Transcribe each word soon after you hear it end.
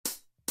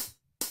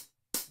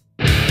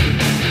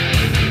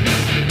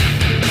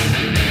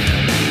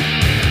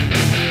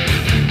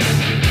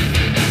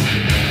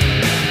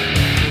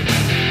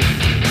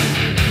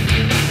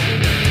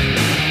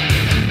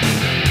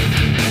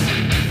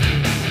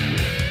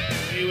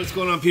What's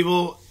going on,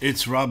 people?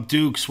 It's Rob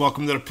Dukes.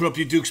 Welcome to the Put Up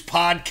Your Dukes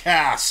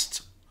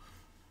podcast.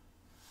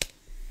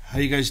 How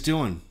you guys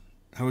doing?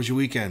 How was your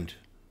weekend?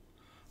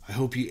 I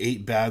hope you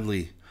ate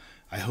badly.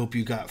 I hope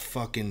you got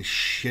fucking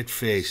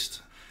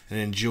shit-faced and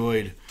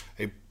enjoyed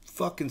a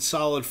fucking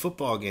solid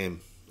football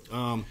game.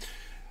 I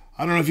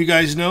don't know if you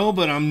guys know,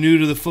 but I'm new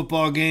to the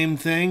football game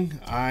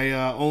thing. I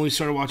only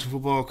started watching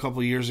football a couple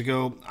of years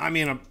ago. I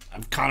mean,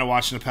 I've kind of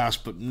watched in the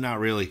past, but not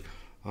really.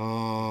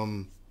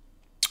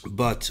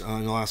 But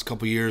in the last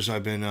couple of years,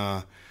 I've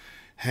been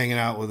hanging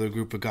out with a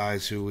group of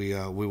guys who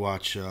we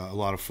watch a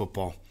lot of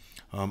football.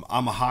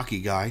 I'm a hockey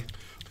guy,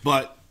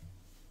 but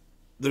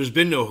there's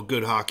been no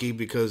good hockey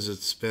because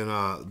it's been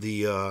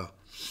the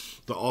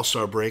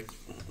All-Star break.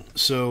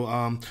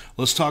 So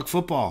let's talk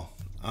football.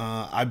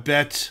 I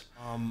bet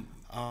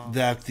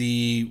that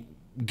the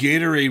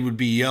Gatorade would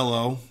be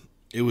yellow.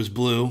 It was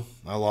blue.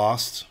 I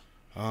lost.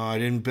 I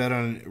didn't bet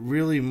on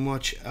really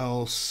much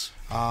else.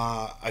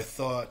 I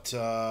thought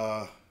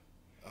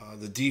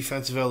the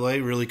defense of LA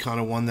really kind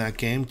of won that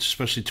game,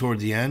 especially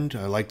toward the end.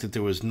 I liked that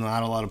there was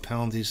not a lot of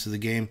penalties to the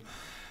game.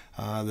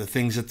 The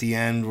things at the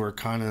end were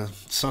kind of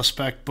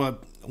suspect,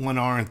 but when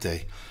aren't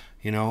they?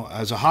 You know,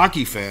 as a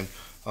hockey fan,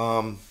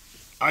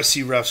 I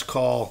see refs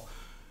call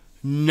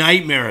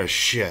nightmarish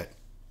shit.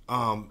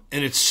 And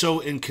it's so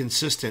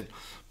inconsistent,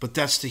 but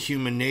that's the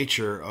human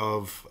nature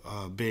of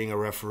being a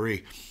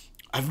referee.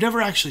 I've never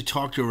actually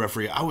talked to a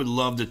referee. I would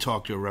love to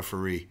talk to a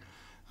referee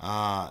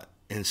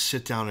and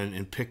sit down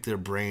and pick their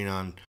brain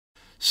on.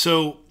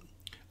 So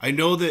I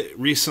know that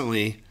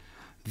recently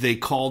they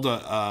called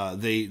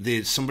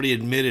somebody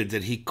admitted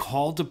that he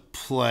called a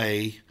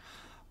play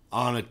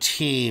on a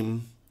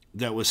team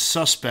that was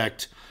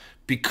suspect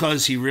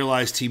because he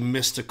realized he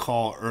missed a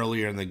call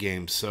earlier in the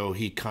game. So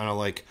he kind of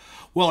like,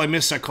 well, I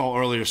missed that call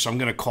earlier, so I'm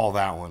going to call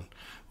that one,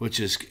 but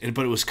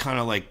it was kind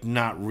of like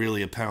not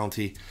really a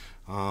penalty.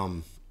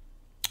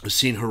 I've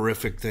seen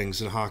horrific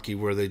things in hockey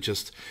where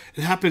it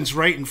happens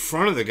right in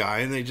front of the guy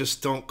and they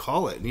just don't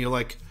call it. And you're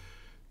like,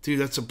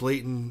 dude, that's a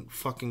blatant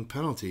fucking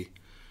penalty.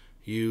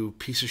 You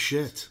piece of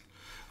shit.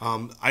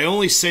 I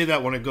only say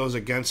that when it goes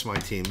against my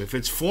team. If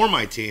it's for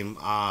my team,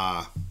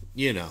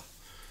 you know,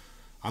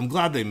 I'm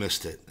glad they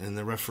missed it. And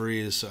the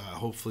referees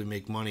hopefully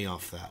make money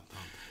off that.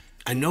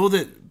 I know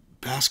that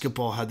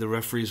basketball had the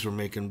referees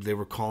they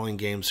were calling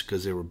games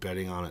because they were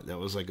betting on it. That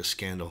was like a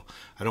scandal.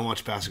 I don't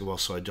watch basketball,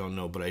 so I don't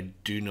know, but I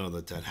do know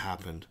that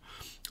happened.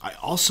 I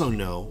also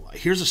know,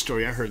 here's a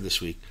story I heard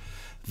this week.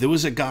 There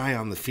was a guy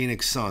on the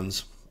Phoenix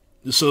Suns.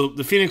 So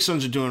the Phoenix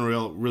Suns are doing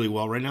really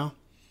well right now.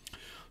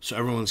 So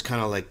everyone's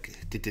kind of like,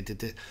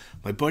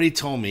 my buddy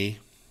told me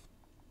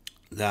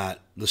that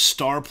the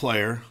star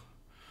player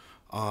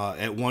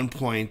at one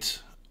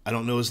point, I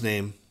don't know his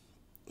name,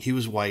 he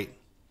was white.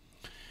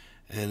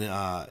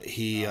 And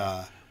he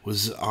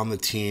was on the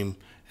team,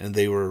 and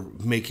they were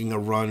making a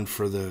run in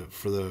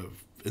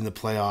the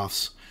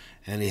playoffs.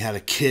 And he had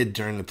a kid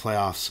during the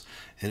playoffs,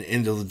 and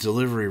into the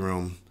delivery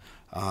room,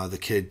 the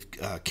kid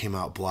came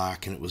out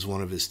black, and it was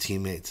one of his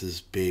teammates, his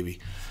baby.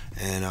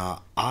 And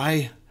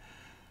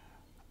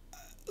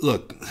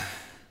look,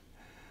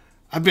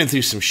 I've been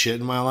through some shit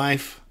in my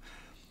life.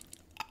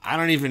 I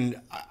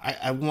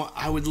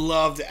would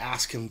love to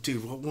ask him,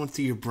 dude, what went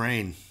through your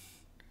brain?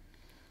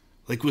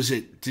 Like,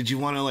 did you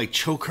want to like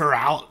choke her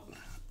out?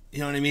 You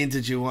know what I mean?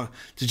 Did you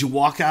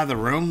walk out of the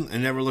room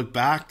and never look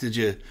back?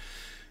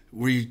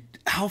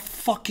 How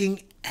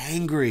fucking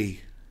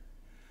angry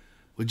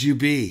would you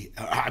be?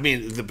 I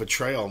mean, the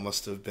betrayal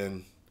must have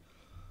been,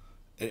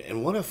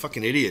 and what a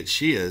fucking idiot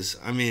she is.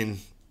 I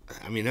mean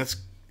that's,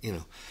 you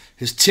know,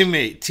 his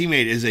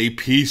teammate is a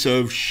piece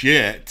of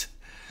shit,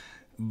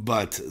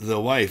 but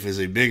the wife is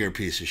a bigger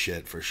piece of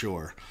shit for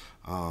sure.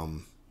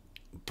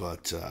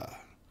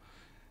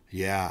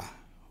 Yeah,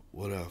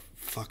 what a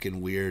fucking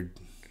weird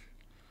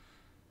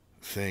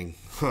thing.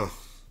 Huh.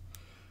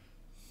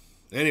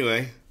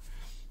 Anyway,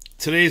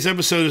 today's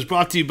episode is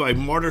brought to you by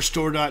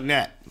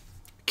martyrstore.net.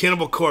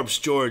 Cannibal Corpse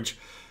George.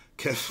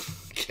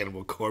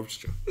 Cannibal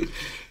Corpse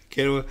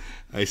George.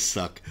 I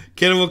suck.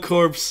 Cannibal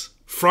Corpse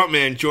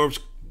frontman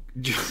George.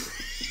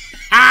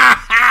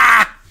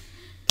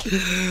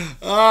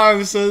 Oh,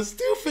 I'm so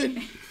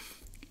stupid.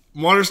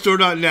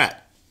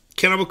 Martyrstore.net.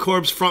 Cannibal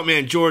Corpse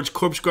frontman George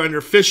Corpse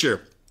Grinder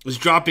Fisher is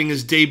dropping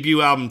his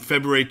debut album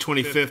February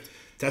 25th.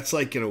 That's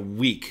like in a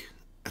week.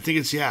 I think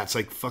it's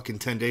like fucking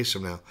 10 days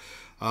from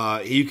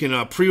now. You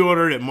can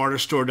pre-order it at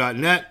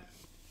martyrstore.net.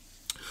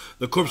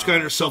 The Corpse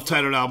Grinder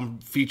self-titled album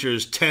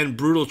features 10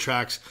 brutal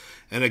tracks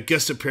and a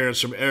guest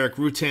appearance from Eric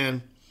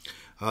Rutan.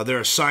 There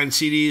are signed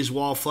CDs,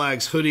 wall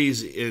flags,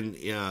 hoodies,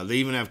 and they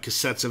even have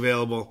cassettes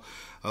available.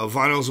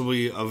 Vinyls will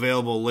be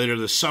available later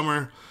this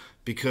summer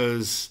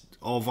because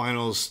all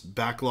vinyls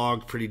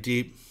backlogged pretty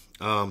deep.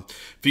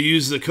 If you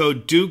use the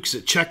code Dukes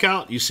at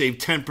checkout, you save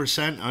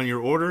 10% on your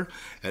order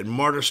at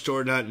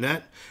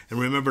martyrstore.net. And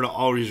remember to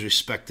always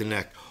respect the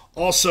neck.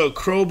 Also,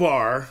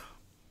 Crowbar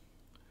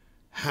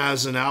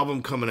has an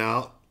album coming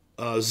out,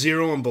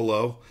 Zero and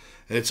Below.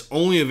 and it's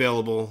only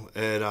available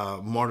at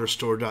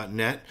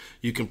martyrstore.net.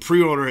 You can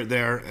pre-order it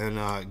there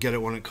and get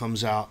it when it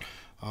comes out.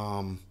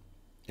 And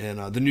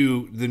the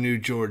new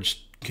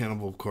George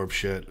Cannibal Corpse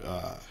shit,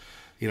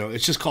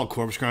 it's just called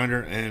Corpse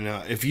Grinder. And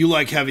if you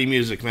like heavy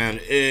music, man,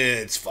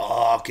 it's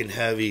fucking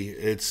heavy.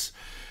 It's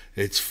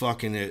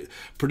fucking it.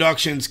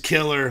 Production's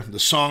killer. The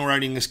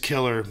songwriting is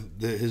killer.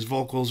 His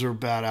vocals are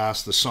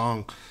badass. The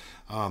song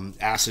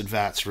Acid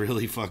Vat's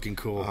really fucking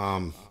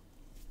cool.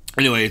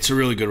 Anyway, it's a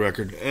really good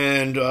record.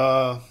 And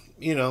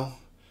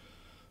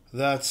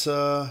that's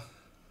when.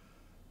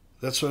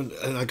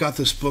 And I got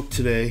this book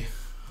today.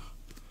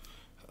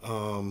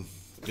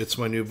 It's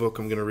my new book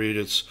I'm going to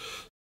read.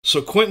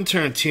 So Quentin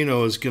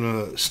Tarantino is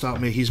going to stop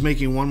me. He's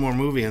making one more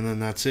movie and then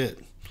that's it,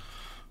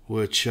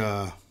 which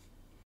I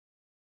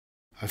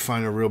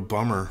find a real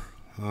bummer.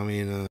 I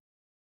mean,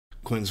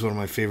 Quentin's one of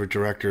my favorite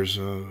directors.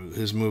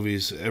 His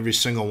movies, every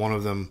single one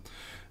of them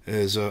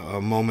is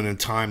a moment in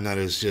time that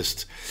is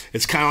just,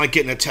 it's kind of like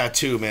getting a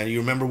tattoo, man. You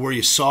remember where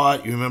you saw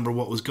it, you remember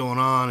what was going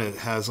on. It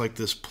has like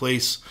this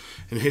place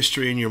in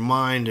history in your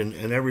mind and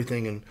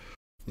everything. And,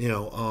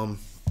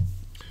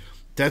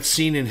 that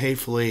scene in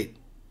Hateful Eight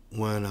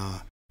when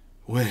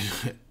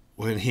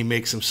he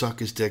makes him suck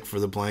his dick for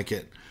the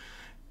blanket,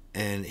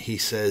 and he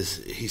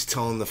says, he's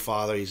telling the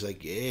father, he's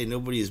like, hey,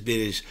 nobody has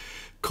been as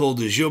cold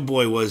as your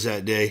boy was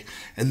that day.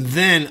 And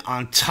then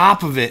on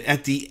top of it,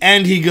 at the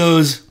end, he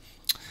goes,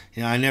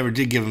 I never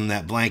did give him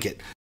that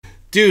blanket.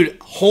 Dude,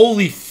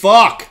 holy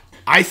fuck.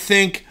 I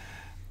think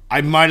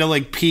I might have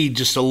like peed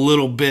just a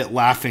little bit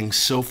laughing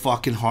so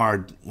fucking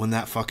hard when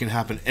that fucking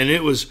happened. And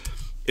it was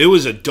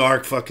a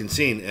dark fucking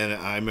scene, and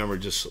I remember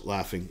just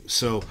laughing.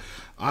 So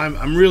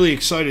I'm really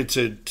excited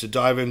to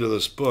dive into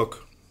this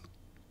book.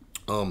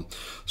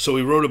 So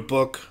he wrote a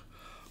book,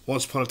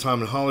 Once Upon a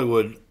Time in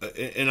Hollywood,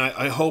 and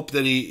I hope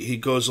that he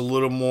goes a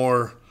little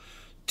more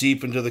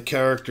deep into the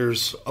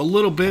characters a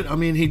little bit. I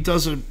mean, he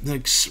does a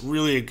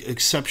really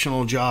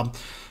exceptional job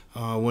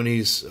when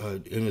he's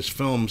in his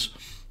films,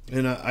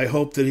 and I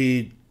hope that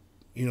he,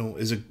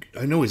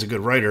 I know he's a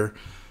good writer.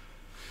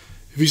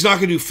 If he's not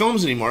going to do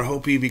films anymore, I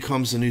hope he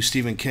becomes the new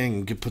Stephen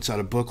King and puts out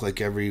a book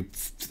like every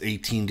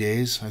 18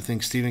 days. I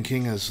think Stephen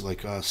King has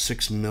like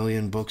 6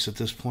 million books at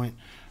this point.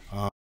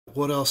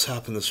 What else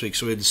happened this week?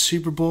 So we had the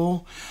Super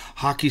Bowl.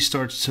 Hockey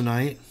starts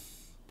tonight,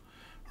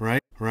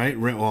 right?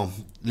 Well,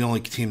 the only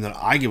team that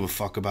I give a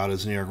fuck about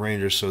is the New York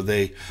Rangers, so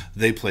they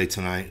play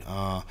tonight.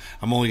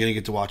 I'm only going to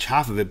get to watch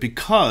half of it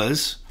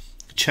because,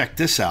 check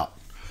this out.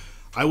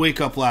 I wake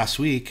up last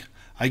week.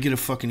 I get a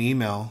fucking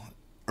email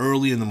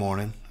early in the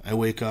morning. I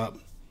wake up,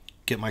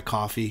 get my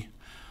coffee,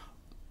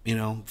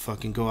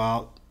 fucking go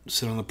out,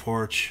 sit on the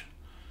porch,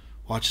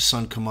 watch the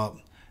sun come up,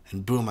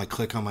 and boom, I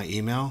click on my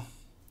email.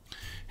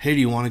 Hey, do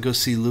you want to go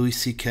see Louis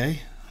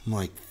C.K.? I'm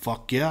like,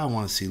 fuck yeah, I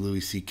want to see Louis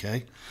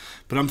C.K.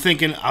 But I'm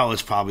thinking,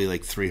 it's probably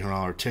like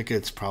 $300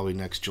 tickets, probably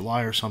next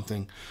July or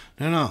something.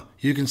 No,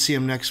 you can see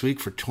him next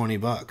week for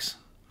 $20.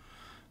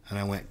 And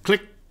I went,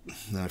 click,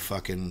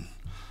 and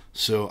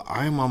so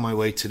I'm on my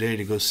way today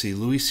to go see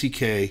Louis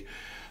C.K.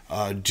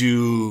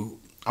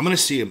 I'm going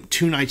to see him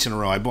 2 nights in a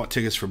row. I bought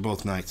tickets for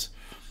both nights.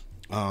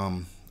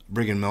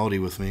 Bringing Melody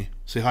with me.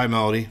 Say hi,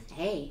 Melody.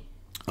 Hey.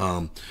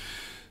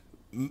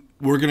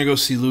 We're going to go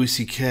see Louis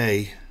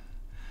C.K.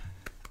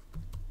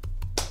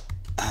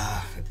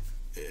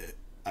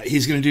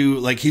 He's going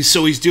to do,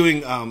 he's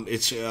doing,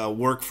 it's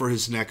work for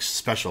his next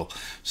special.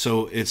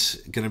 So it's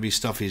going to be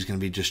stuff he's going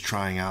to be just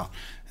trying out.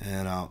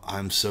 And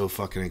I'm so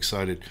fucking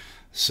excited.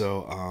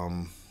 So,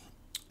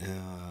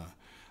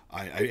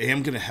 I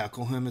am going to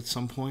heckle him at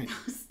some point.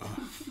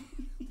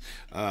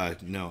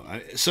 No.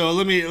 So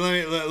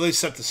let's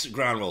set the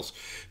ground rules.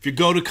 If you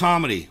go to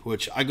comedy,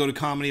 which I go to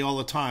comedy all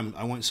the time.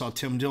 I went and saw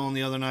Tim Dillon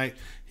the other night.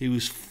 He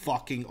was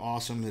fucking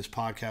awesome. His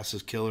podcast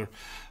is killer.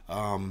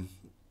 And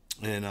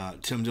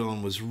Tim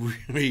Dillon was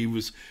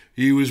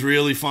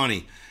really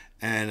funny.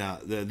 And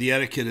the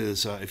etiquette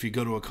is if you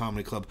go to a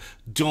comedy club,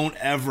 don't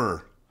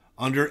ever,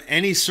 under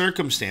any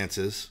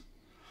circumstances,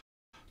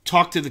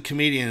 talk to the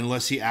comedian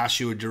unless he asks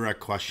you a direct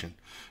question.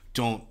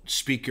 Don't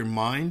speak your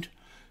mind.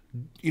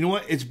 You know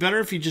what? It's better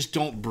if you just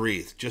don't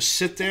breathe. Just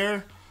sit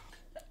there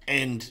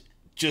and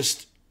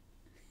just,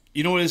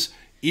 you know what it is?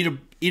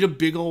 Eat a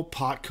big old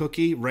pot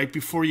cookie right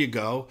before you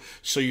go,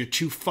 so you're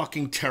too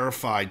fucking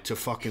terrified to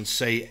fucking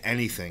say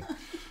anything.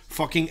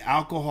 Fucking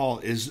alcohol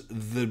is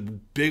the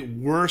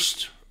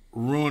worst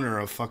ruiner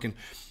of fucking.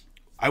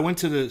 We went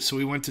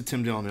to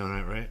Tim Dillon the other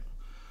night, right?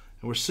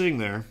 And we're sitting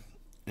there,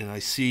 and I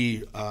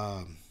see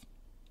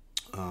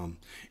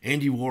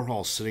Andy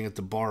Warhol sitting at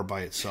the bar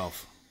by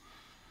itself.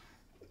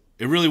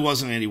 It really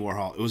wasn't Andy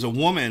Warhol. It was a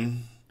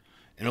woman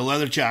in a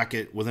leather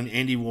jacket with an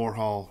Andy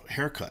Warhol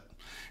haircut.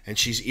 And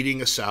she's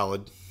eating a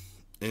salad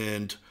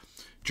and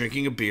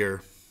drinking a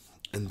beer.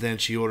 And then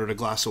she ordered a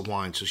glass of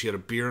wine. So she had a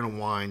beer and a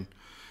wine.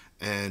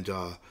 And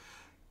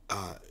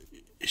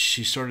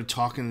she started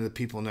talking to the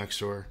people next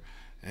to her.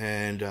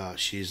 And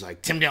she's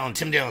like, Tim Dillon,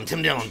 Tim Dillon,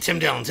 Tim Dillon, Tim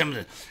Dillon, Tim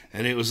Dillon.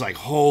 And it was like,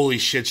 holy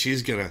shit,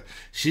 she's gonna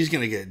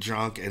get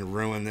drunk and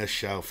ruin this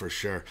show for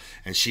sure.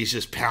 And she's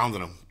just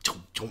pounding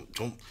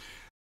him.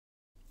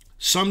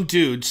 Some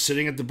dude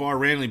sitting at the bar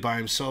randomly by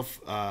himself,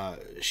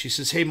 she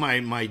says, hey,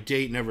 my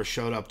date never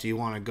showed up. Do you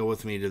want to go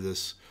with me to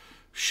this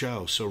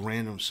show? So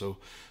random. So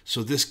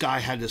this guy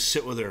had to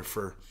sit with her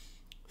for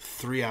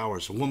 3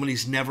 hours. A woman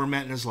he's never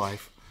met in his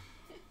life.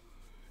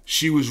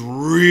 She was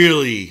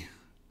really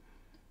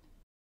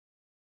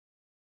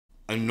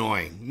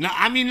annoying. No,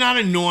 I mean, not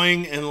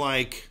annoying, and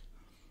like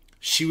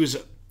she was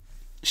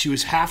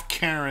half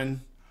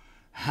Karen,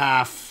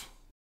 half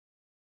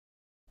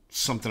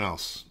something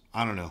else.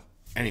 I don't know.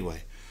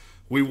 Anyway,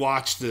 we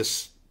watched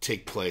this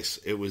take place.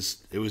 It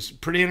was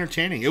pretty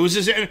entertaining. It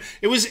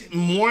was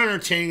more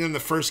entertaining than the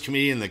first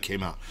comedian that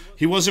came out.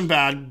 He wasn't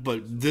bad,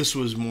 but this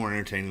was more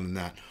entertaining than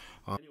that.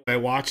 I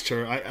watched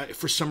her. I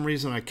for some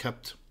reason I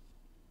kept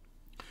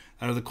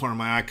out of the corner of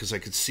my eye because I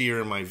could see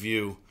her in my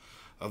view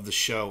of the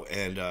show,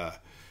 and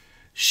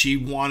she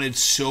wanted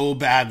so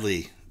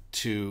badly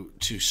to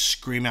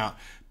scream out.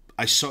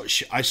 I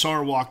saw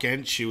her walk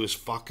in. She was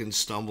fucking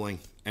stumbling.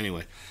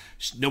 Anyway,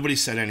 nobody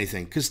said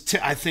anything because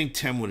I think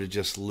Tim would have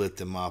just lit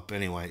them up.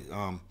 Anyway,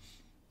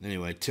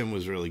 Tim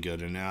was really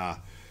good. And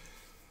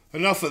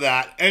enough of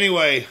that.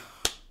 Anyway,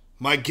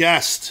 my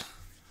guest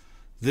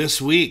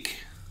this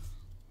week,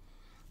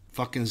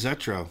 fucking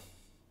Zetro.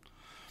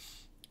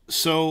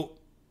 So,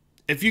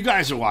 if you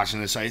guys are watching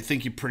this, I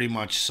think you pretty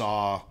much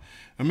saw,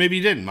 or maybe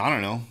you didn't. I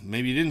don't know.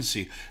 Maybe you didn't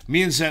see.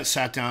 Me and Zet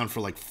sat down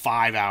for like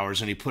 5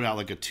 hours, and he put out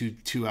like a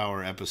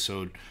two-hour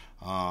episode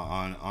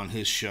on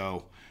his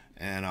show.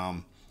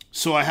 And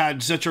so I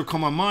had Zetro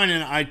come on mine,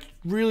 and I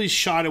really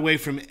shied away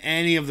from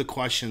any of the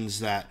questions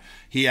that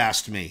he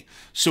asked me.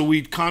 So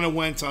we kind of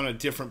went on a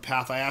different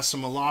path. I asked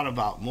him a lot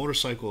about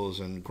motorcycles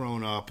and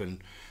growing up,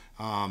 and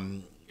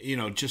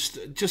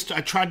just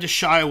I tried to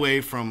shy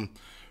away from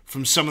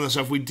some of the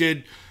stuff we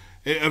did.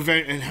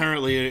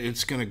 Inherently,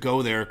 it's going to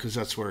go there because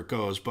that's where it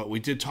goes. But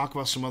we did talk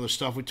about some other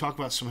stuff. We talked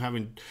about some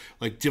having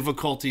like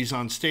difficulties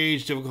on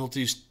stage,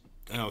 difficulties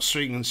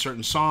singing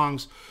certain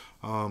songs.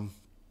 And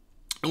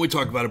we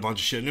talked about a bunch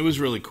of shit, and it was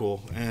really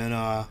cool. And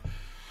all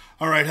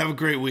right, have a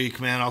great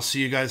week, man. I'll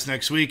see you guys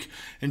next week.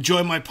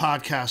 Enjoy my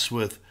podcast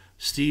with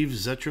Steve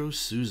Zetro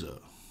Souza.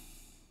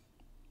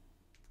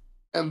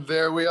 And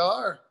there we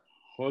are.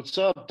 What's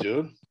up,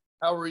 dude?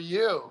 How are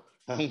you?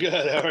 I'm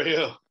good. How are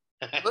you?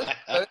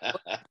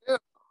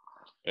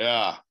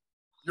 Yeah.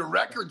 Your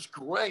record's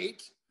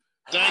great.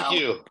 Thank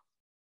you.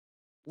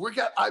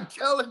 I'm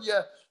telling you,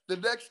 the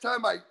next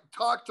time I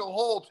talk to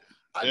Holt,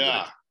 I'm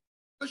gonna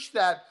push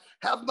that.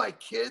 Have my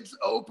kids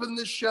open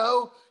the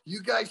show.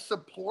 You guys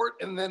support,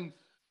 and then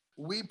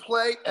we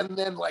play, and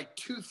then like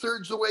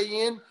 2/3 the way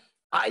in,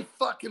 I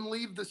fucking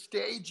leave the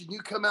stage, and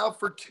you come out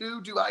for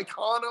 2, do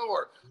Icona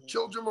or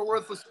Children Are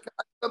Worthless,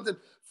 something.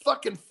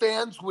 Fucking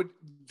fans would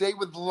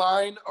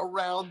line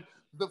around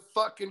the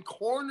fucking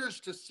corners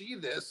to see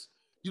this.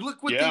 You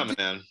look what they did.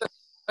 Man.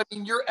 I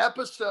mean, your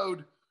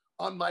episode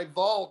on my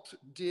vault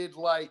did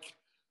like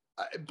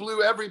it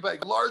blew everybody.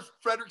 Lars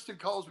Fredrickson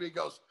calls me. He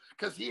goes,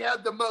 because he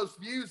had the most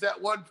views at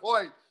one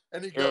point,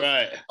 and he goes,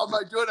 right. "How am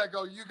I doing?" I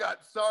go,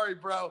 sorry,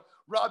 bro.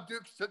 Rob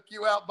Dukes took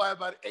you out by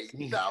about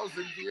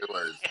 8,000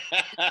 viewers.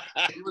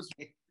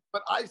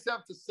 But I just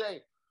have to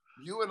say,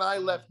 you and I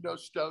left no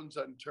stones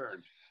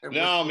unturned.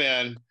 No,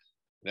 man.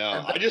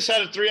 No, I just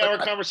had a 3-hour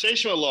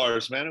conversation with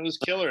Lars, man. It was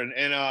killer.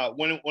 And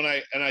when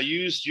I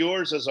used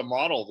yours as a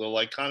model to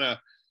like kind of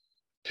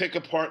pick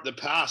apart the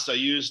past, I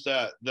used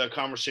the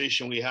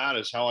conversation we had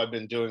as how I've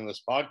been doing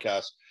this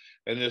podcast,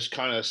 and just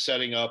kind of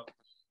setting up,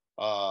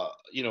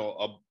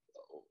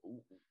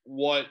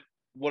 what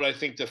I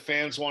think the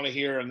fans want to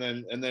hear, and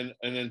then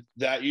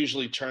that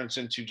usually turns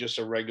into just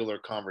a regular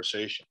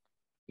conversation.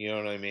 You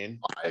know what I mean?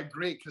 I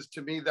agree, because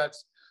to me,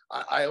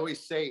 I always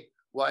say,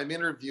 well, I'm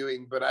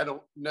interviewing, but I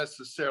don't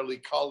necessarily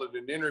call it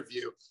an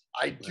interview.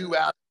 I do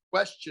ask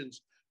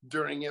questions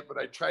during it, but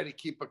I try to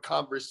keep a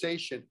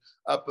conversation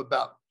up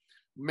about,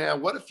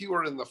 man, what if you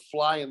were in the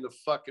fly in the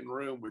fucking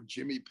room with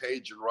Jimmy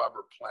Page and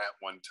Robert Plant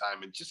one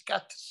time and just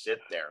got to sit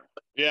there?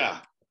 Yeah.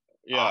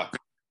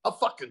 I'm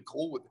fucking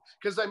cool with it.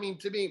 Because, I mean,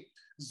 to me,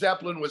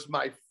 Zeppelin was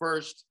my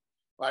first.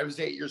 I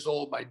was 8 years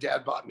old. My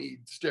dad bought me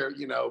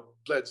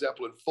Led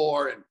Zeppelin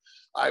 4, and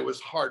I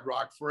was hard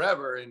rock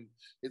forever. And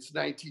it's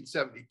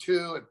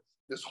 1972, and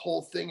this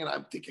whole thing, and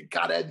I'm thinking,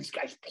 God, I had these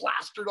guys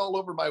plastered all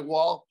over my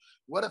wall.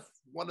 What if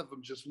one of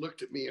them just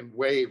looked at me and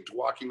waved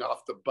walking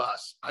off the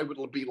bus? I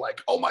would be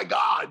like, oh my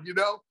God,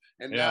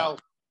 And now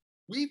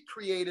we've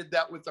created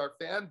that with our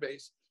fan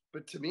base.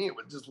 But to me, it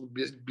would just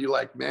be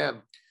like,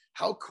 man,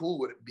 how cool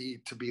would it be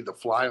to be the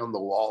fly on the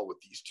wall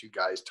with these two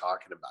guys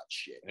talking about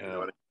shit? Yeah. You know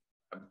what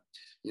I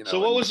mean? So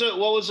what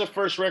was the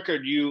first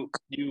record you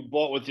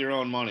bought with your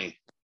own money?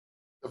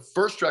 The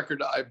first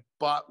record I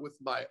bought with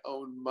my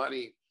own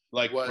money,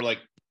 I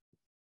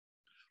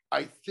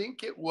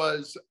think it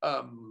was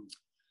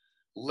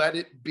Let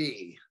It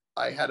Be.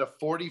 I had a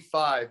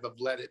 45 of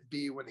Let It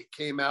Be when it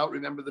came out.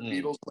 Remember the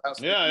Beatles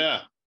last week?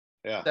 Yeah.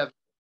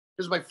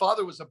 Because my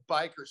father was a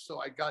biker,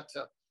 so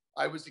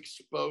I was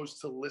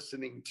exposed to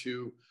listening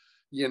to,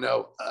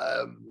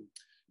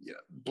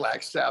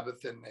 Black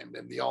Sabbath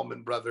and the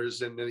Allman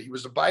Brothers, and he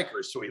was a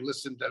biker, so he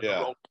listened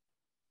to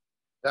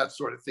that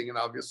sort of thing, and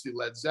obviously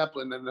Led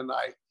Zeppelin. And then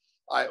I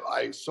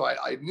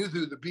knew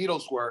who the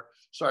Beatles were,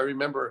 so I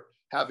remember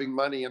having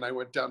money, and I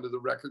went down to the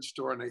record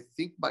store, and I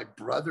think my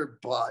brother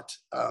bought.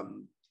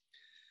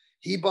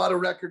 He bought a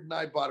record, and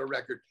I bought a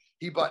record.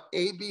 He bought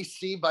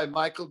ABC by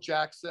Michael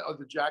Jackson, or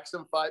the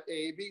Jackson 5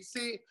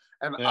 ABC,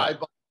 and I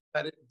bought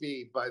Let It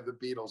Be by the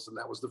Beatles, and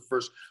that was the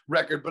first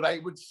record. But I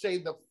would say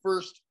the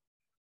first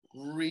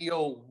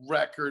real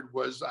record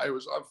was I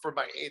was for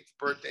my 8th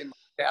birthday. My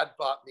dad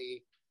bought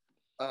me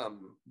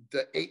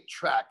the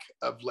 8-track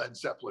of Led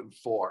Zeppelin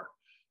 4,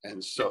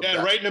 and so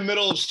right in the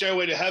middle of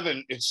Stairway to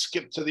Heaven, it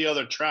skipped to the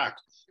other track.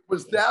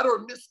 Was that or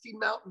Misty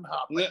Mountain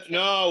Hop?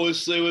 No,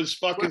 it was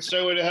fucking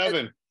Stairway to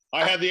Heaven.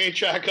 I had the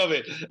 8-track of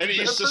it, and it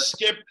used to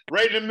skip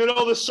right in the middle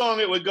of the song.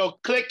 It would go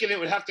click, and it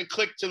would have to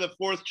click to the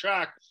 4th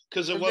track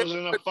because there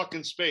wasn't enough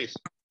fucking space.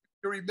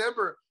 You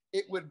remember,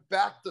 it would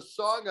back the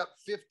song up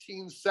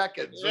 15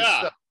 seconds.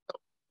 Yeah. So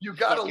you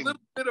got a little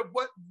bit of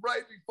what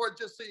right before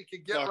just so you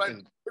could get right.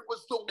 It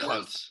was the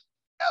worst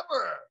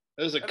ever.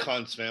 Those are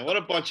cunts, man. What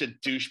a bunch of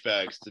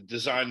douchebags to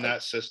design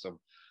that system.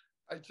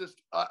 I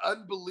just,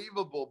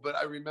 unbelievable. But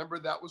I remember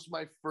that was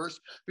my first,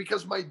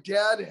 because my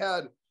dad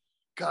had,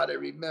 God, I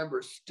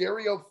remember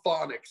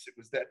Stereophonics. It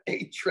was that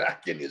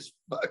 8-track in his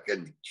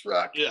fucking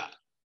truck. Yeah.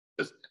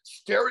 Just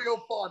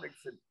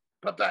Stereophonics, and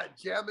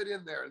jam it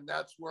in there. And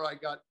that's where I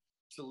got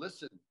to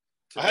listen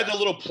to I had the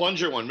little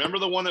plunger one. Remember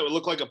the one that would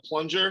look like a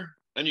plunger?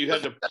 And you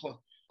had to...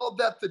 called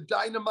that the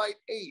Dynamite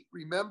 8,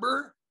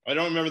 remember? I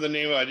don't remember the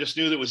name of it. I just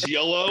knew that it was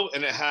yellow,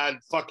 and it had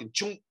fucking...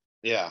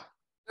 Yeah.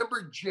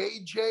 Remember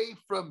JJ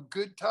from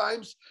Good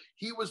Times?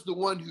 He was the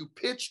one who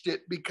pitched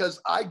it because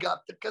I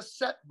got the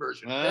cassette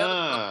version.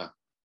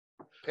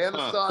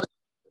 Panasonic,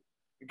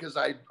 because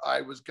I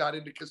got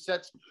into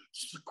cassettes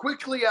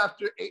quickly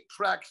after 8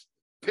 tracks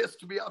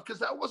pissed me off because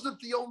that wasn't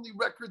the only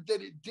record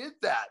that it did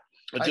that.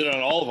 It did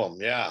on all of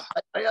them, yeah.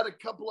 I had a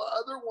couple of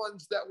other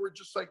ones that were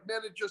just like,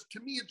 man,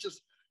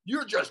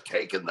 you're just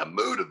taking the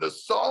mood of the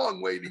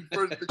song, waiting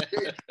for it to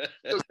change.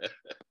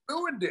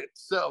 Ruined it.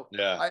 So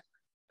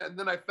and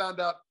then I found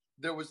out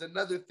there was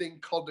another thing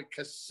called a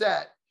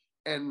cassette,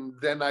 and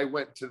then I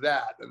went to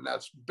that, and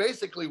that's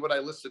basically what I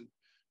listened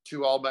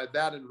to all my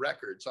that and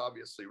records,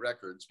 obviously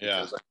records.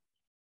 Because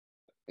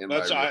when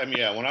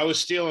I was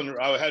stealing,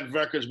 I had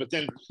records, but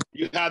then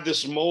you had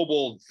this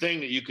mobile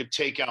thing that you could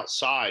take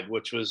outside,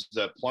 which was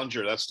the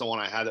plunger. That's the one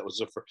I had. That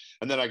was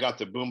and then I got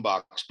the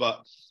boombox.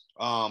 But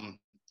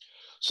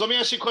so let me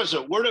ask you a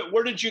question: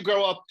 Where did you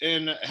grow up,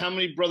 and how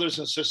many brothers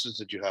and sisters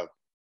did you have?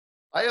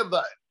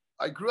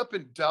 I grew up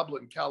in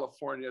Dublin,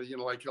 California.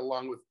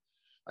 Along with,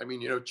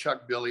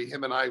 Chuck Billy,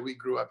 him and we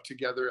grew up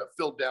together.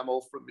 Phil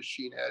Demmel from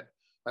Machine Head,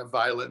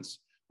 Violence.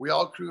 We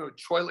all grew up.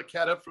 Troy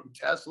Luccketta from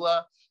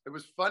Tesla. It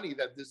was funny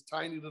that this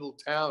tiny little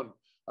town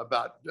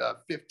about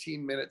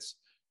 15 minutes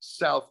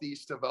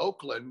southeast of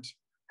Oakland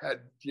had,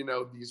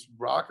 these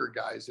rocker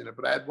guys in it.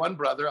 But I had one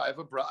brother. I have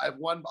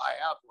one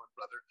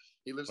brother.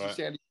 He lives in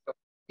San Diego.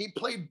 He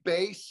played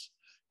bass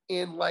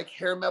in like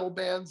hair metal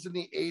bands in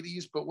the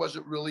 80s, but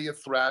wasn't really a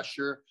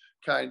thrasher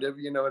kind of,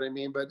 you know what I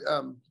mean? But,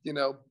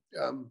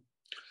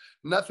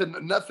 nothing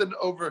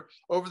over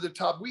the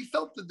top. We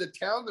felt that the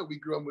town that we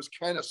grew in was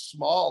kind of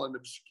small and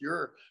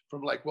obscure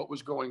from like what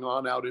was going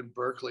on out in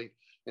Berkeley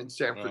and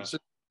San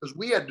Francisco, because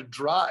we had to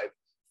drive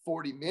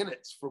 40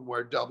 minutes from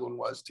where Dublin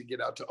was to get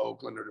out to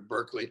Oakland or to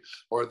Berkeley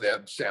or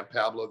the San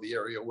Pablo, the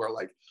area where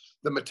like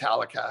the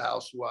Metallica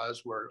house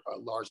was, where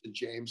Lars and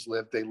James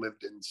lived. They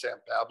lived in San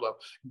Pablo.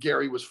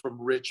 Gary was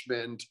from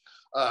Richmond.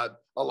 A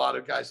lot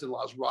of guys in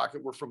Las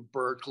Rocket were from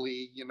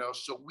Berkeley,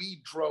 so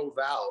we drove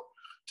out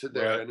to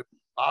there. Right. And a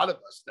lot of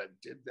us that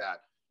did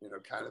that,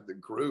 kind of the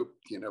group,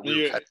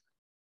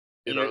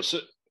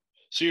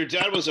 So your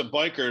dad was a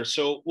biker.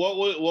 So what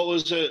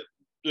was it?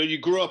 You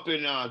grew up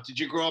in, did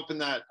you grow up in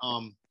that,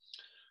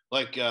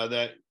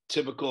 that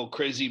typical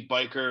crazy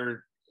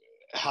biker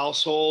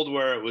household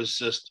where it was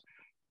just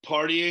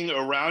partying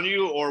around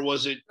you, or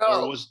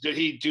did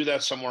he do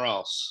that somewhere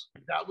else?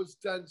 That was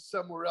done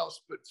somewhere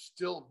else, but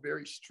still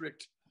very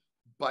strict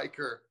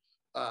biker,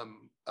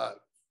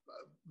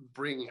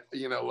 bring,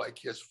 like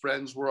his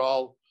friends were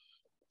all,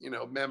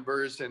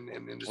 members and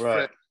his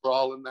friends were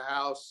all in the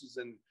houses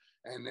and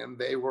then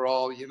they were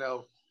all,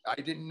 I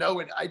didn't know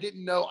it. I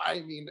didn't know. I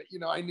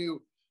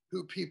knew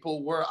who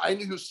people were. I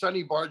knew who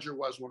Sonny Barger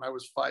was when I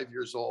was 5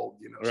 years old,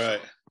 Right.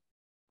 So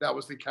that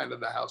was the kind of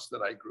the house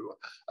that I grew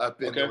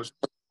up in. Okay. There was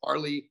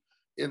Harley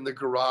in the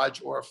garage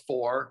or a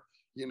 4,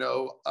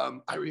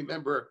 I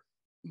remember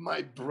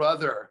my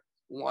brother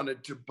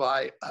wanted to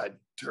buy a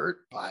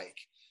dirt bike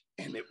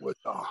and it was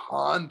a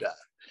Honda.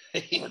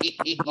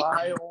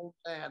 My old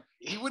man,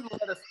 he wouldn't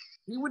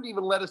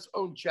even let us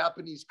own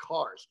Japanese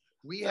cars.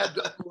 We had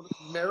to own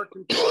an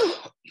American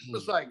car. It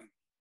was like,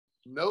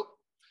 nope,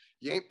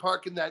 you ain't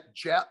parking that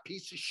Jap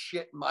piece of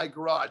shit in my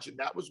garage. And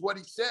that was what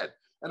he said.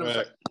 And I was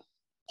like,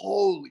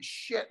 holy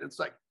shit. And it's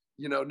like,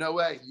 you know, no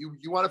way.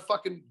 You want to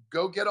fucking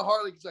go get a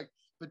Harley? He's like,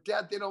 but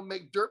Dad, they don't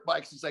make dirt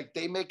bikes. He's like,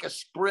 they make a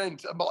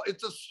Sprint.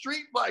 It's a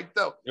street bike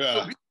though.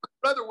 Yeah. So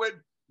brother,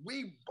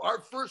 when our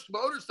first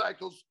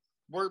motorcycles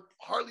were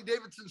Harley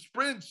Davidson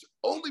Sprints,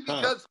 only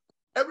because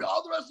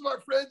all the rest of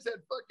our friends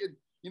had fucking,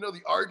 you know,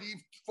 the RD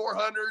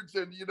 400s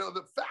and, you know,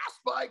 the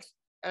fast bikes.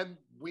 And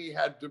we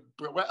had to,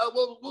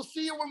 well, we'll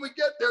see you when we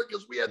get there,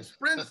 because we had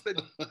Sprints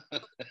that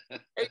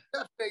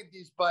AF made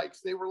these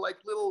bikes. They were like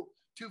little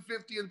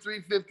 250 and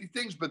 350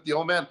 things. But the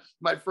old man,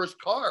 my first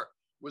car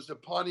was a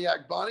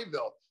Pontiac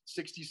Bonneville,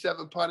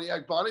 67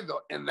 Pontiac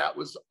Bonneville. And that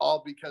was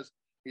all because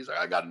he's like,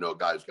 I got to know a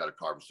guy who's got a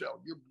car for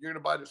sale. You're going to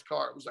buy this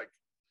car. It was like,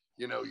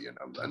 you know,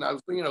 and I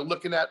was, you know,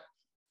 looking at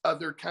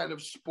other kind of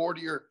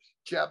sportier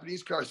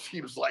Japanese cars. He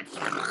was like,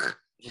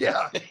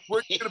 yeah, where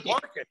are you going to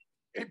park it?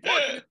 Ain't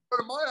parking in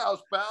front of my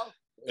house, pal.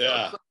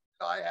 Yeah. So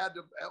I had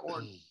to,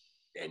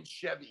 and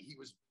Chevy. He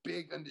was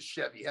big into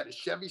Chevy. He had a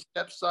Chevy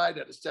Stepside,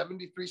 had a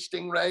 73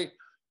 Stingray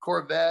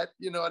Corvette.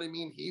 You know what I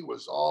mean? He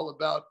was all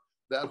about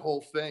that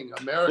whole thing.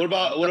 American.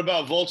 What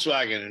about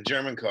Volkswagen and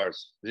German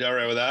cars? You all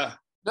right with that?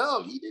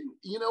 No, he didn't.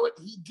 You know what?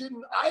 He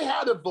didn't. I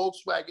had a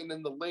Volkswagen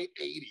in the late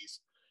 80s.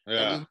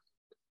 Yeah. And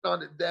he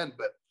on it then,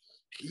 but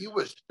he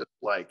was just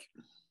like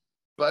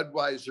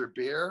Budweiser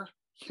beer,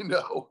 you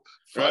know,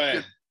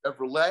 fucking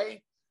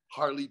Chevrolet,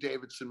 Harley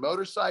Davidson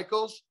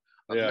motorcycles,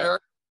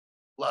 American,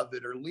 love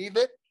it or leave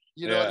it.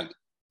 You know what I mean?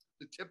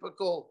 The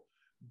typical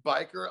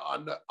biker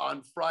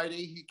on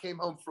Friday, he came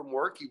home from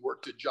work. He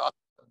worked a job,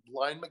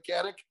 line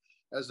mechanic,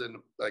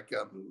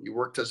 he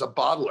worked as a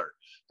bottler.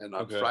 And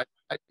on Friday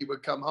night, he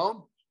would come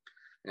home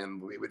and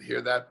we would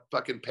hear that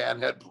fucking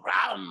panhead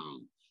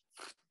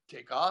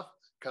take off,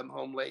 come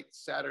home late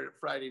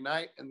Friday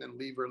night, and then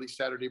leave early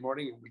Saturday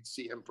morning. And we'd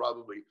see him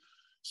probably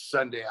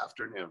Sunday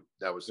afternoon.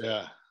 That was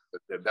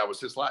it. That was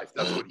his life.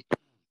 That's what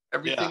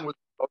everything was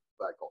a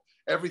motorcycle.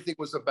 Everything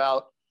was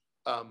about,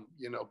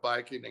 you know,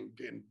 biking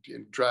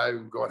and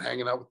driving, going,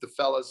 hanging out with the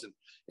fellas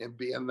and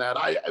being that.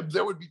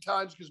 There would be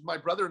times, because my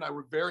brother and I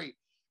were very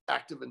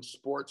active in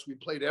sports. We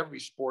played every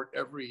sport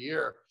every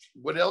year.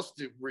 What else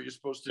were you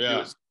supposed to do?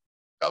 As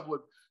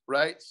Dublin,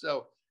 right?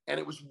 So, and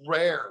it was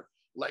rare.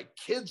 Like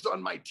kids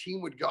on my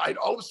team would go,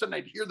 all of a sudden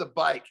I'd hear the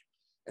bike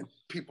and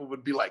people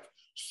would be like,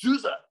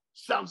 Souza,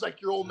 sounds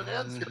like your old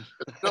man's here.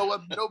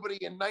 Nobody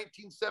in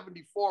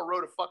 1974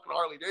 rode a fucking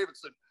Harley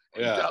Davidson.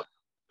 And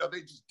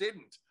they just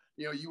didn't.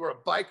 You know, you were a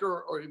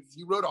biker, or if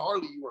you rode a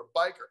Harley, you were a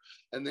biker.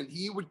 And then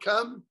he would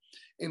come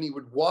and he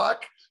would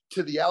walk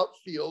to the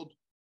outfield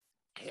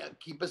and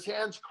keep his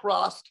hands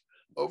crossed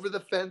over the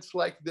fence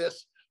like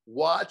this,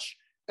 watch.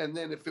 And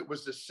then if it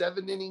was a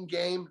 7-inning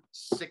game,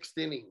 6th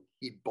inning,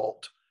 he'd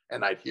bolt.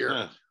 And I'd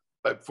hear,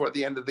 but before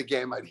the end of the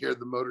game, I'd hear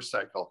the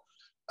motorcycle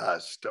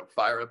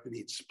fire up and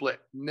he'd split.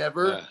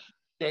 Never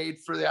stayed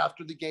for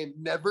after the game,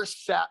 never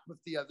sat with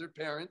the other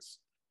parents.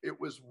 It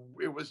was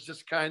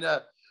just kind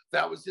of,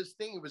 that was his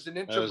thing. He was an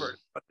introvert.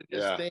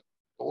 His thing,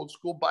 old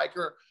school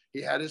biker.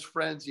 He had his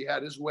friends, he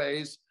had his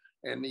ways.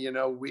 And, you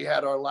know, we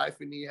had our life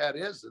and he had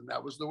his. And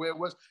that was the way it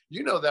was.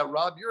 You know that,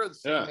 Rob. You're the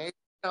same age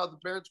how the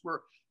parents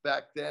were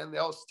back then. They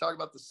always talk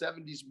about the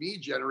 70s me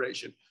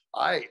generation.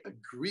 I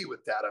agree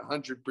with that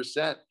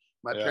 100%.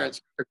 My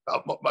parents cared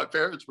about what my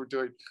parents were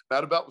doing,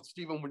 not about what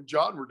Stephen and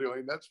John were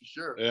doing. That's for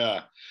sure.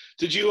 Yeah.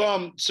 Did you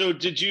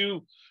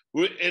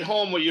were at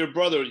home with your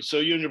brother? So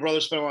you and your brother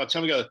spent a lot of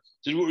time together.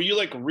 Were you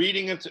like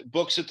reading into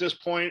books at this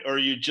point, or are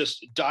you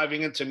just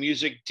diving into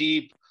music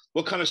deep?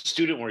 What kind of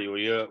student were you? Were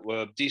you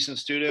a decent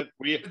student?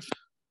 Were you?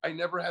 I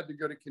never had to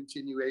go to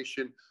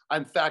continuation.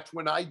 In fact,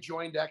 when I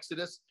joined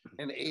Exodus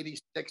in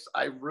 '86,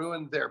 I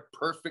ruined their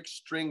perfect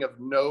string of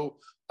no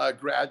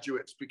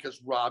graduates,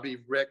 because Robbie,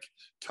 Rick,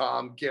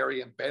 Tom,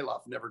 Gary, and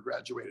Bailoff never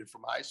graduated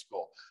from high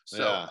school.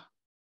 So,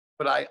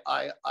 but I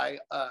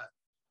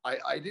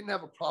didn't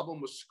have a problem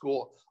with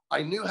school.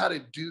 I knew how to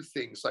do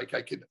things. Like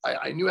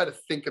I knew how to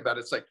think about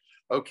it. It's like,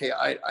 okay,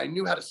 I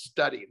knew how to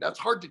study. That's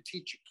hard to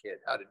teach a kid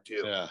how to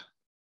do.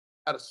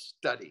 How to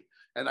study.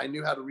 And I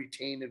knew how to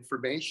retain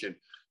information.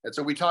 And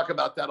so we talk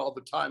about that all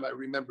the time. I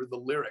remember the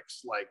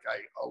lyrics, like I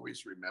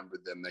always remember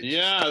them.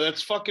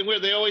 That's fucking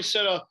weird. They always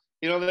said,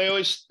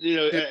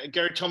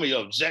 Gary told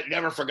me, Zet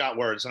never forgot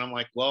words. And I'm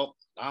like, well,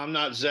 I'm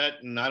not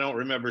Zet and I don't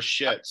remember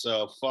shit.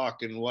 So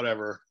fucking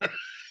whatever.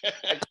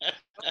 I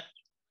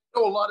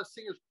know a lot of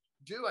singers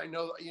do. I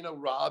know,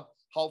 Rob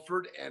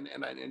Halford and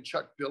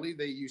Chuck Billy,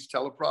 they use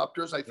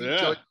teleprompters. I think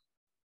Joey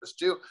does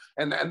too.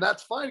 And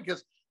that's fine,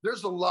 because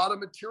there's a lot of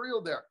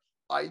material there.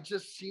 I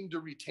just seem to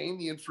retain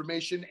the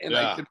information, and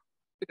I can,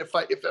 if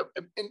I'm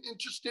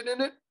interested in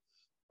it,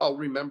 I'll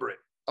remember it.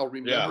 I'll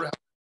remember it.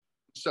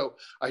 So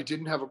I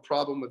didn't have a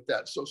problem with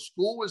that. So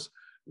school was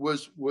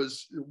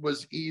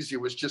easy.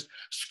 It was just,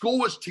 school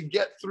was to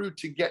get through,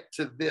 to get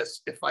to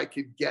this. If I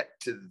could get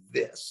to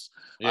this,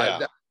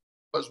 that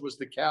was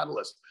the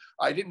catalyst.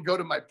 I didn't go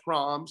to my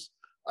proms.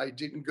 I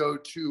didn't go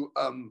to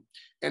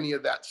any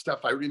of that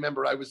stuff. I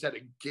remember I was at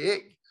a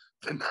gig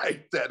the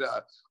night that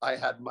I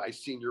had my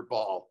senior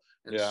ball.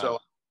 And so,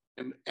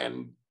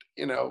 and,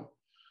 you know,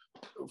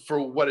 for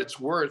what it's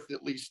worth,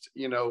 at least,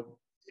 you know,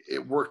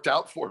 it worked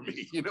out for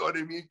me. You know what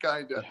I mean?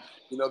 Kind of,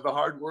 you know, the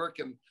hard work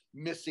and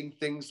missing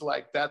things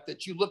like that,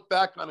 that you look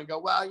back on and go,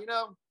 wow, you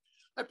know,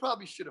 I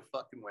probably should have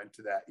fucking went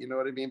to that. You know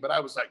what I mean? But I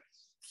was like,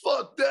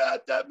 fuck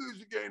that. That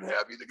music ain't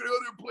happy. They're going to go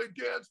there and play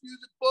dance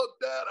music. Fuck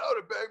that. I would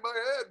have banged my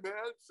head,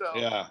 man. So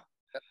yeah,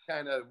 that's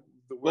kind of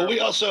the well, we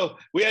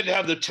had to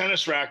have the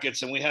tennis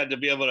rackets, and we had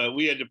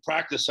to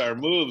practice our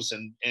moves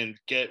and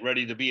get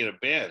ready to be in a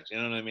band.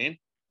 You know what I mean?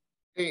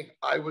 Hey,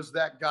 I was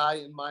that guy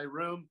in my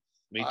room.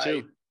 Me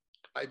too.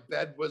 My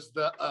bed was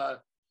the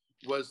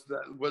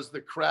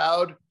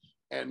crowd,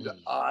 and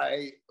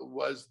I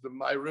was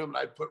my room, and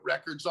I put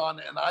records on,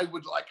 and I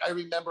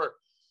remember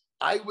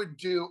I would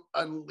do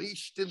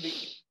Unleashed in the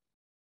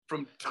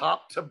from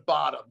top to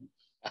bottom.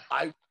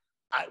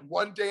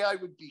 One day I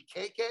would be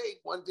KK,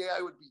 one day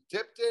I would be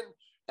Tipton,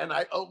 and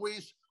I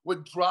always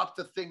would drop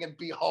the thing and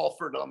be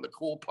Halford on the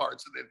cool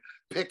parts, and then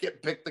pick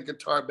the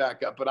guitar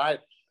back up. But I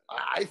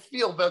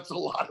feel that's a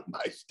lot of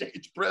my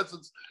stage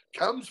presence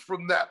comes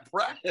from that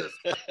practice.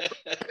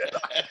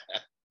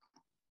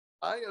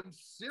 I am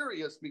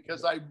serious,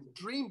 because I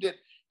dreamed it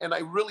and I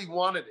really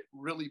wanted it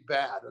really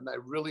bad. And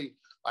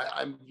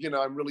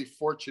I'm really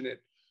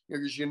fortunate,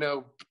 because, you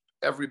know,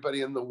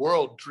 everybody in the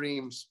world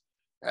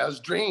has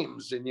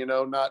dreams, and, you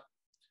know, not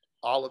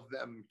all of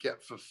them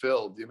get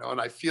fulfilled, you know,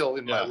 and I feel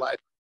in my life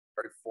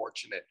very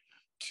fortunate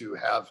to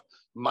have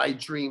my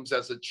dreams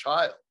as a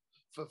child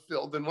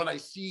fulfilled. And when I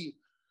see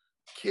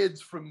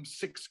kids from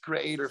 6th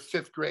grade or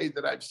 5th grade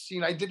that I've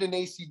seen, I did an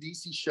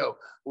AC/DC show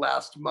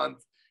last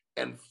month,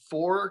 and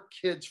 4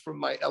 kids from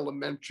my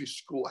elementary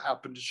school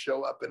happened to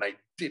show up, and I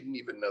didn't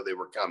even know they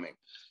were coming.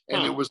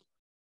 And it was,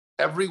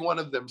 every one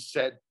of them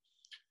said,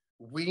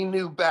 we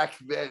knew back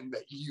then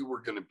that you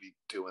were going to be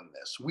doing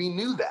this. We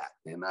knew that.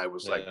 And I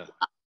was like, wow,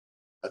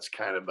 that's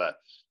kind of a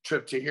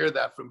trip to hear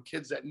that from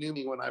kids that knew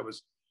me when I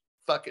was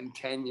fucking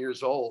 10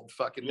 years old,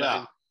 fucking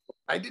 9.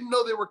 I didn't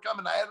know they were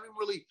coming. I hadn't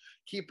really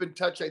keep in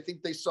touch. I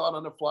think they saw it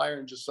on a flyer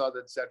and just saw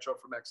that Zetro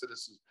from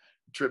Exodus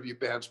tribute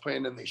band's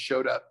playing, and they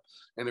showed up.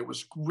 And it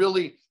was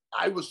really,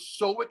 I was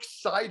so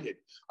excited.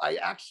 I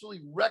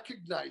actually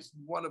recognized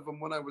one of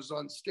them when I was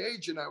on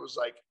stage, and I was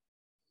like,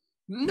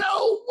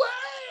 no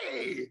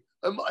way.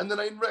 And then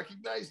I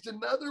recognized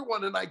another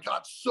one, and I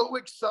got so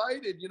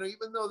excited, you know,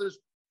 even though there's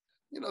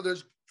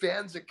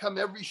fans that come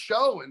every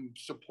show and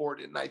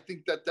support it. And I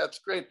think that that's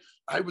great.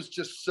 I was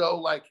just so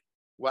like,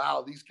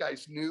 wow, these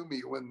guys knew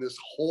me when this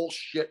whole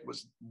shit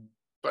was,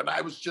 but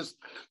I was just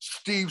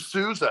Steve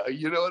Souza,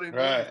 you know what I mean?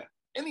 Right.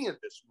 Any of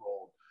this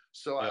role.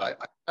 So I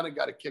kind of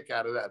got a kick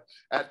out of that.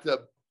 At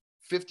the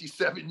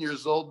 57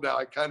 years old now,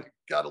 I kind of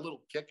got a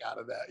little kick out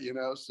of that, you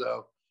know?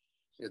 So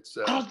it's,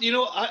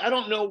 I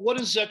don't know. What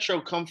does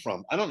Zetro come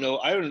from? I don't know.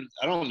 I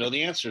don't know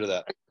the answer to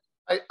that.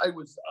 I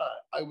was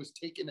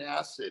taking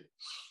acid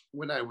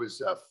when I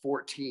was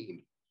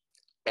 14.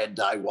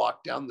 And I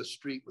walked down the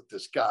street with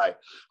this guy.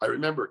 I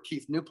remember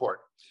Keith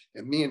Newport,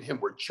 and me and him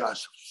were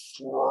just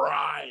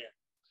frying.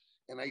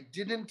 And I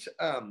didn't,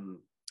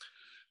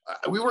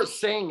 we weren't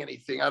saying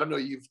anything. I don't know,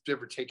 you've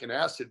ever taken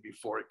acid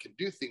before. It can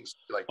do things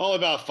like. Oh,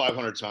 about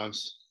 500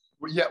 times.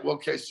 Yeah, well,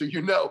 okay. So,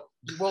 you know,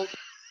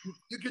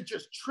 you could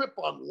just trip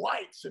on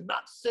lights and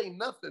not say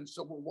nothing.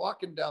 So we're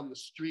walking down the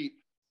street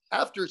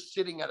after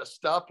sitting at a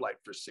stoplight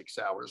for 6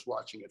 hours,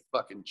 watching it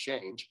fucking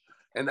change.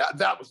 And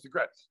that was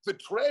the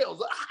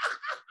trails.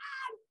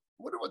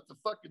 I wonder what the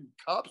fucking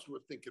cops were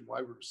thinking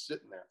while we were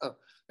sitting there.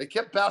 They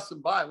kept passing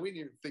by. We didn't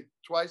even think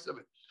twice of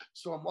it.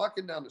 So I'm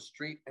walking down the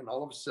street, and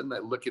all of a sudden I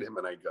look at him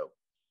and I go,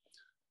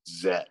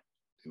 Zet.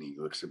 And he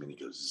looks at me and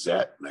he goes,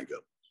 Zet. And I go,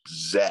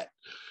 Zet.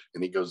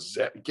 And he goes,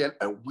 Zet again.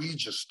 And we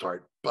just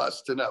start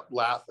busting up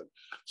laughing.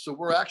 So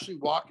we're actually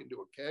walking to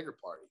a kegger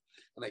party.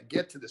 And I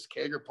get to this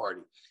kegger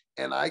party,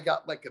 and I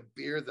got like a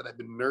beer that I've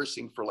been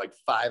nursing for like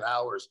 5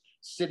 hours,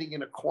 sitting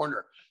in a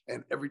corner.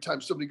 And every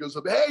time somebody goes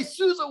up, hey,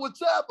 Souza,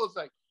 what's up? I was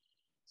like,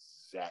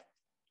 Zet.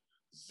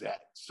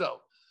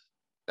 So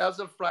that was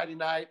a Friday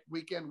night.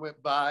 Weekend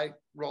went by,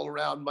 roll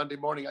around. Monday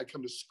morning, I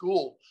come to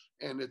school,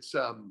 and it's,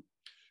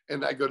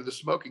 and I go to the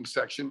smoking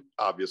section,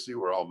 obviously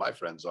where all my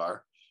friends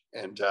are.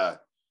 And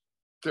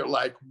they're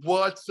like,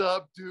 what's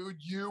up, dude?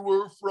 You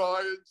were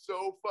frying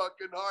so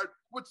fucking hard.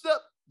 What's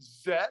up,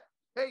 Zet?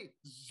 Hey,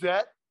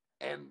 Zet.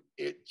 And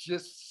it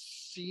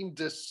just seemed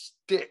to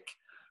stick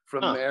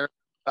from there.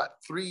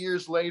 3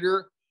 years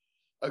later,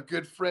 a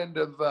good friend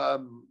of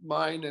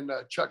mine and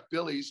Chuck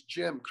Billy's,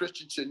 Jim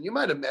Christensen, you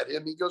might have met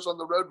him. He goes on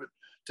the road with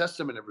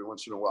Testament every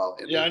once in a while.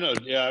 And I know.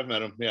 Yeah, I've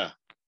met him. Yeah.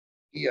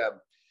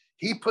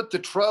 He put the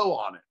Tro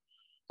on it.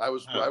 I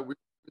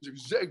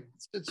said,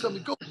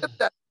 somebody go get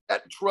that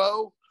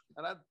Tro.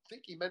 And I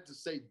think he meant to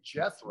say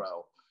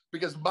Jethro,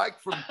 because Mike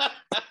from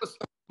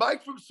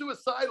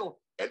Suicidal,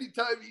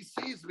 anytime he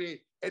sees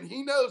me and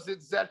he knows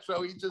it's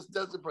Zetro, he just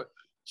does it for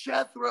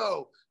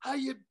Jethro. How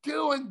you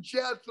doing,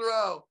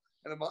 Jethro?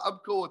 And I'm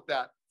cool with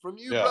that. From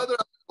you, brother,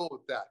 I'm cool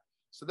with that.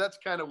 So that's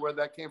kind of where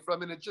that came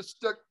from. And it just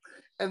stuck.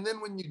 And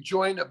then when you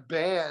join a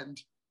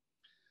band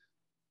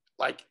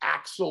like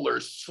Axl or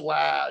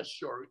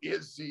Slash or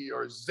Izzy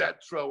or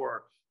Zetro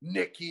or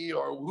Nikki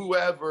or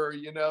whoever,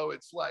 you know,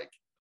 it's like,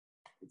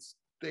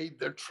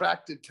 they're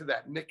attracted to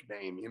that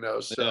nickname, you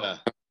know. So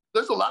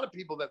there's a lot of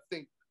people that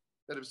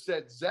have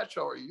said,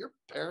 Zetro, are your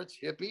parents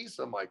hippies?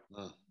 I'm like,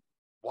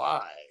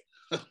 why?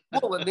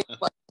 Well, a name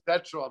like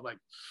Zetro, I'm like,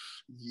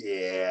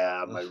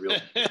 yeah, my real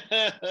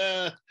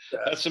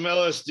that's some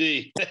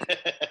LSD.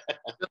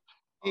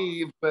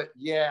 But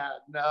yeah,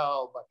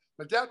 no,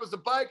 my dad was a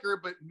biker,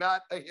 but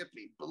not a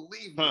hippie.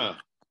 Believe me, a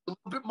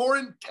little bit more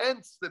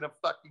intense than a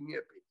fucking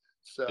hippie.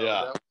 So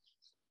yeah.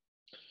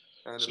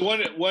 So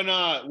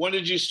when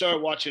did you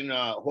start watching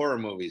horror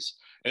movies?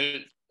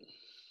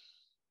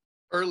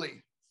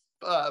 Early.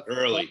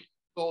 Early.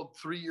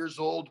 3 years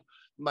old.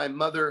 My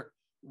mother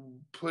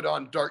put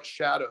on Dark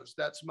Shadows.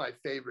 That's my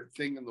favorite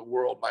thing in the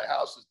world. My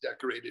house is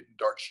decorated in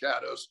Dark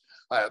Shadows.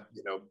 I have,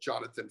 you know,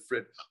 Jonathan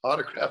Frid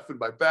autograph in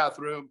my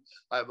bathroom.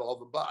 I have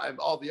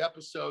all the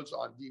episodes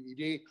on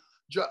DVD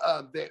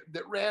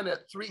that ran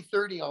at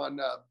 3:30 on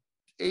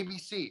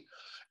ABC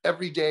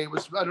every day. It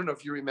was, I don't know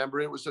if you remember,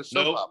 it was a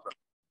soap opera.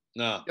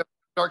 No. Yep,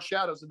 Dark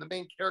Shadows, and the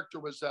main character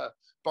was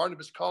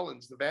Barnabas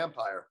Collins, the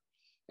vampire,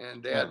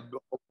 and they had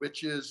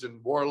witches and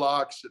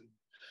warlocks and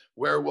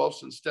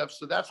werewolves and stuff.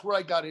 So that's where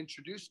I got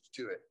introduced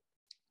to it.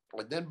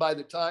 And then by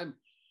the time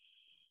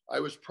I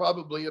was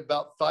probably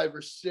about 5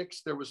 or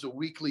 6, there was a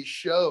weekly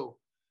show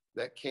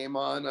that came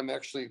on. I'm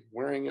actually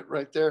wearing it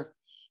right there.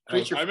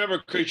 I remember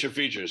Creature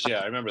Features. Yeah,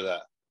 I remember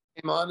that.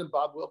 Came on, and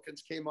Bob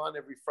Wilkins came on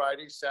every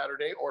Friday,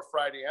 Saturday, or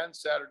Friday and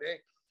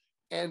Saturday.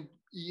 And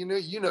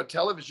you know,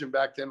 television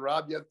back then,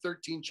 Rob, you had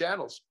 13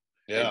 channels.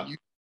 Yeah. And you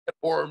had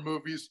horror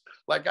movies.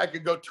 Like I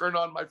could go turn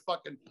on my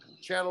fucking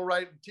channel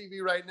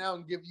TV right now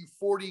and give you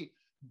 40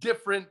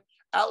 different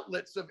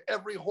outlets of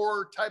every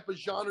horror type of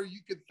genre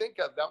you could think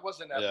of. That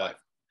wasn't at my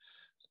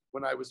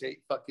when I was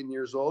 8 fucking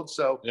years old.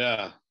 So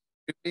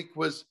unique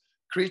was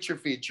Creature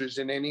Features,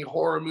 in any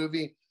horror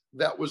movie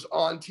that was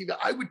on TV.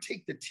 I would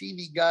take the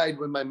TV guide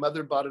when my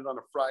mother bought it on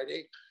a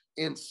Friday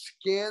and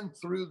scan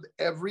through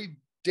every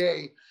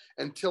day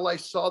until I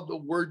saw the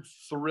word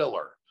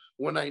thriller.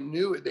 When I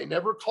knew it, they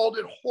never called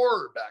it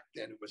horror back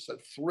then. It was a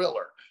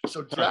thriller.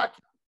 So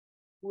Dracula,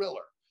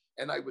 thriller,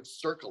 and I would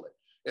circle it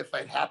if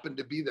I happened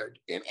to be there.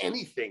 In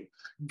anything,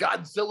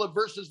 Godzilla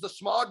versus the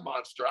Smog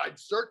Monster, I'd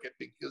circle it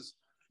because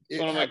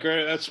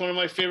that's one of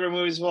my favorite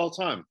movies of all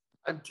time.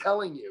 I'm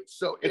telling you.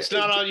 So it's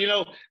not on, you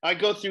know, I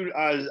go through,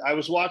 I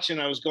was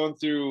going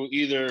through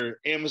either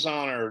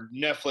Amazon or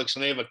Netflix,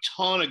 and they have a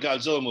ton of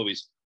Godzilla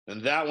movies,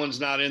 and that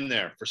one's not in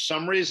there. For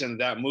some reason,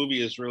 that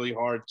movie is really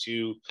hard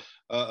to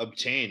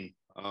obtain.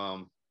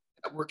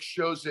 Network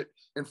shows it.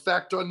 In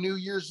fact, on New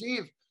Year's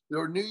Eve,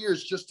 or New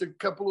Year's just a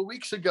couple of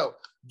weeks ago,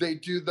 they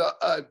do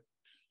the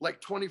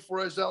like 24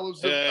 hours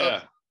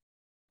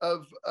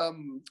of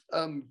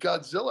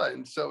Godzilla,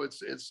 and so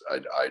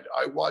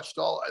I watched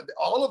all of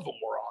them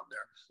were on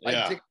there.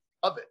 Yeah.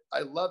 I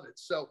love it.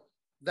 So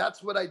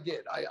that's what I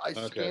did. I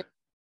scanned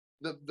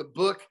the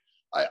book.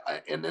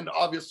 And then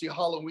obviously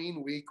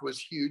Halloween week was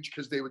huge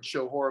because they would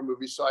show horror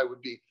movies, so I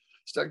would be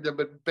stuck there.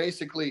 But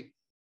basically,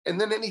 and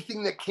then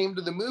anything that came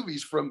to the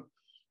movies, from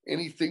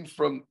anything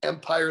from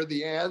Empire of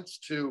the Ants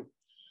to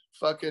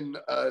fucking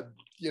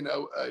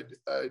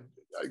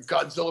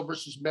Godzilla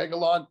versus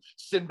Megalon,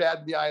 Sinbad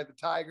and the Eye of the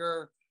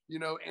Tiger, you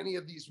know, any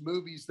of these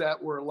movies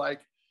that were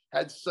like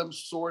had some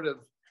sort of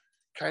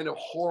kind of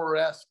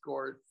horror-esque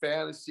or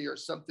fantasy or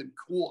something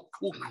cool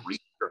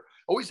creature.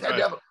 Always had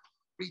to have a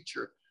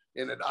creature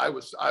in it. I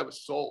was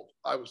sold.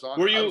 I was on.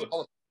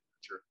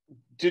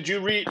 Did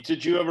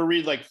you ever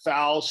read like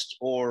Faust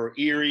or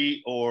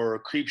Eerie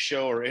or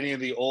Creepshow or any of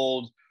the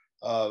old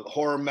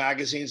horror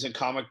magazines and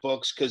comic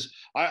books? Because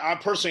I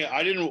personally,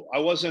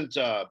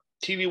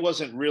 TV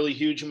wasn't really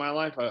huge in my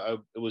life.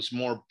 It was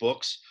more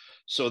books.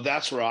 So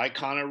that's where I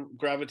kind of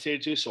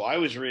gravitated to. So I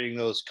was reading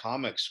those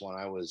comics when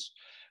I was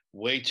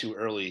way too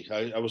early.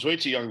 I was way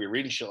too young to be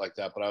reading shit like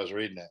that, but I was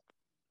reading it.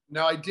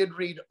 Now, I did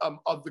read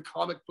of the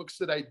comic books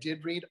that I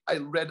did read. I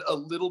read a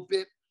little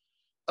bit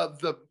of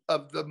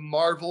the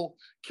Marvel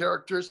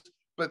characters,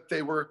 but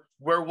they were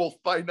Werewolf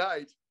by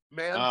Night,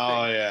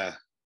 the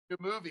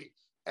movie.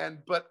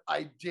 But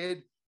I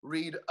did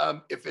read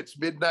If It's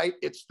Midnight,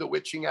 It's the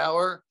Witching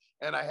Hour,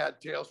 and I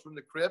had Tales from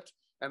the Crypt,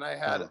 and I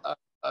had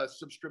a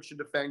subscription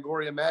to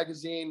Fangoria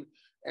magazine,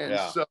 and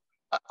so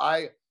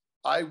I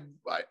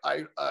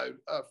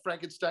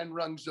Frankenstein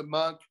Rungs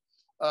Amok,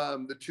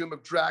 The Tomb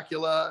of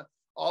Dracula,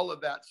 all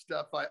of that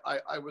stuff.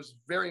 I was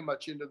very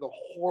much into the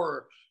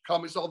horror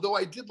comics, although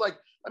I did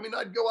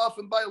I'd go off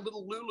and buy a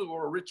little Lulu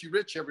or a Richie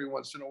Rich every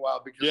once in a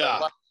while because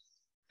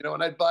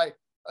and I'd buy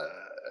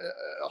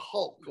a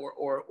Hulk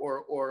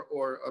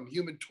or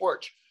Human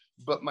Torch,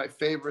 but my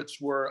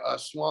favorites were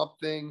Swamp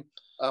Thing,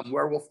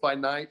 Werewolf by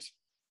Night,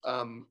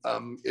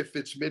 If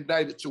It's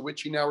Midnight, It's a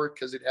Witching Hour,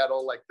 because it had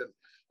all like the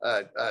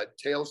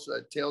Tales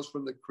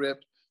from the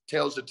Crypt,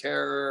 Tales of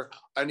Terror,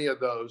 any of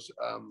those,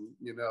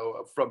 you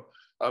know,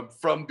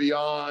 from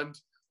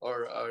Beyond,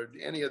 or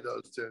any of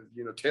those, to,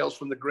 you know, Tales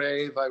from the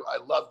Grave. I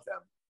love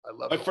them. I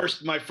love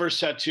my first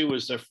tattoo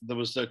was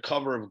the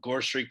cover of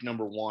Gore Streak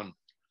 #1.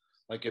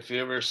 Like, if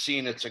you ever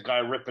seen, it's a guy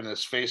ripping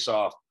his face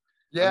off.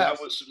 Yeah,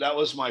 that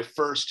was my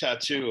first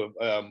tattoo,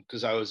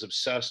 because I was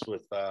obsessed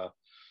with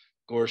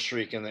Gore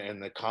Streak and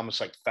the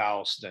comics like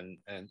Faust and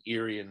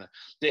Eerie, and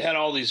they had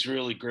all these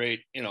really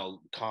great, you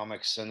know,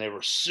 comics, and they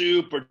were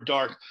super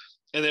dark.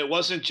 And it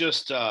wasn't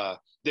just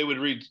they would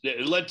read;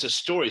 it led to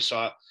stories.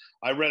 So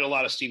I read a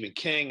lot of Stephen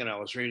King, and I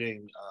was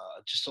reading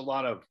just a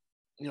lot of,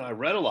 you know, I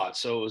read a lot.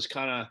 So it was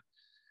kind of,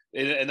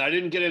 and I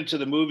didn't get into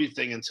the movie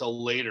thing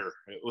until later.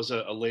 It was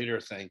a later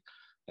thing,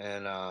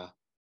 and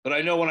but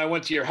I know when I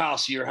went to your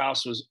house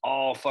was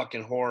all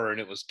fucking horror,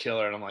 and it was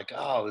killer. And I'm like,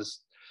 oh,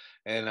 this,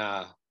 and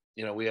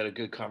you know, we had a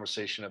good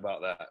conversation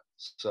about that.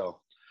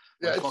 So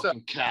my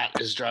fucking cat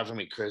is driving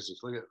me crazy.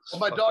 Look at this. Well,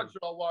 my dogs are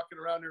all walking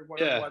around here.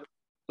 Yeah.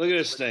 Look at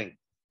this thing.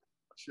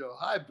 Show.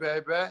 Hi,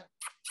 baby.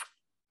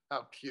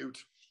 How cute.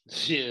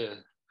 Yeah.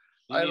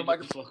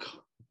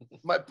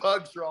 My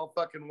pugs are all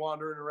fucking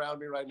wandering around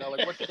me right now.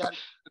 Like, what's that?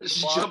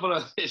 She's jumping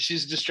on.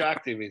 She's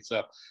distracting me.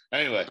 So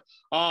anyway,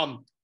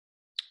 all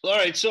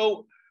right.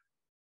 So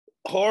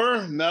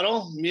horror,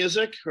 metal,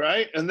 music,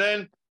 right? And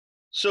then,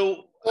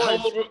 so how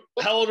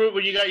old were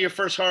when you got your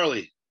first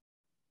Harley?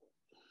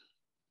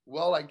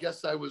 Well, I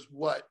guess I was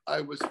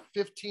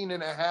 15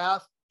 and a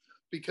half,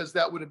 because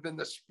that would have been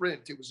the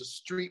Sprint. It was a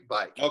street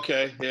bike.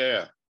 Okay,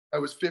 yeah. I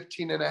was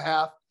 15 and a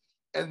half.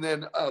 And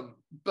then,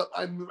 but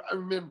I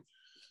remember,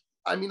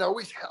 I mean, I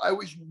always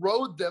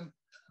rode them.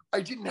 I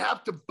didn't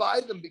have to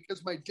buy them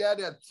because my dad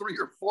had 3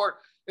 or 4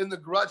 in the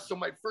garage. So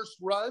my first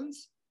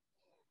runs,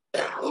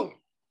 I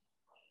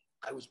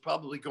was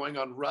probably going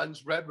on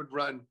runs, Redwood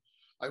Run.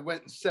 I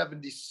went in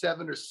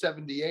 77 or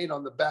 78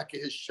 on the back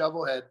of his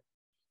shovel head.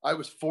 I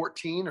was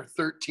 14 or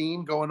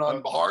 13 going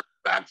on hard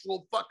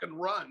actual fucking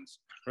runs.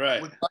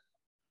 Right.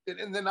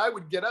 And then I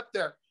would get up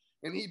there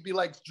and he'd be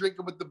like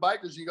drinking with the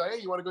bikers. You go, hey,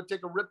 you want to go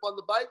take a rip on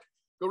the bike?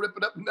 Go rip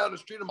it up and down the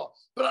street. I'm all,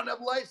 but I don't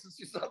have a license.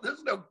 He said,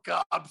 there's no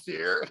cops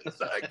here.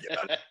 So I'd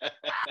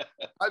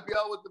be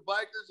out with the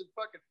bikers and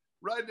fucking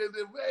riding in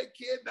the way,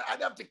 kid.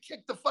 I'd have to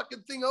kick the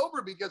fucking thing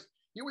over because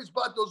he always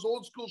bought those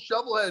old school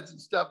shovel heads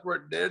and stuff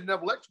where they didn't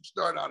have electric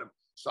start on them.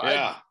 So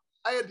I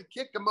had to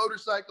kick a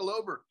motorcycle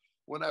over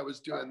when I was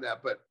doing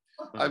that. But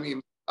I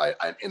mean, I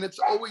and it's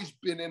always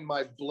been in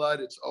my blood.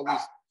 It's always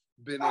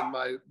been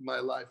in my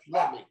life.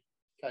 Let me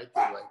kite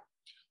the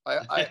way.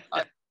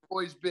 I've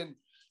always been,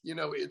 you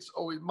know, it's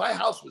always, my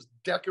house was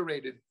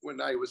decorated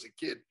when I was a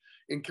kid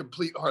in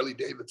complete Harley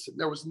Davidson.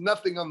 There was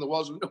nothing on the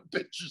walls, no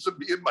pictures of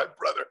me and my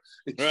brother.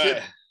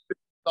 Right.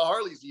 The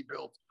Harleys he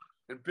built,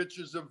 and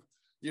pictures of,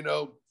 you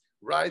know,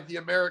 Ride the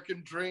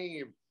American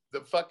Dream,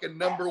 the fucking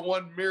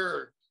 #1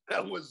 mirror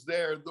that was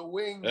there, the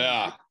wings.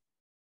 Yeah.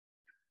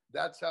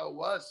 That's how it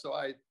was. So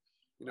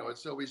you know,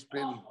 it's always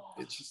been,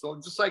 it's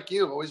just like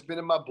you, always been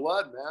in my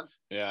blood, man.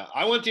 Yeah.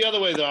 I went the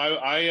other way though.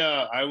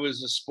 I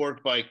was a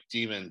sport bike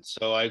demon.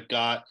 So I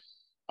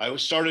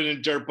was started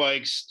in dirt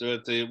bikes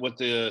with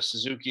the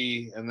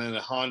Suzuki, and then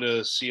the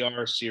Honda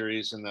CR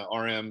series and the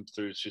RM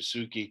through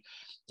Suzuki.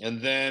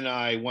 And then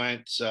I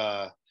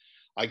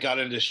got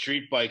into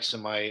street bikes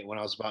when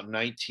I was about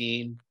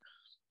 19.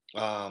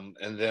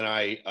 And then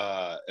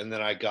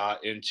I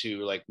got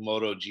into like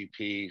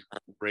MotoGP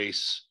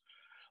race,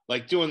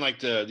 like doing like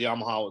the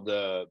Yamaha,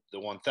 the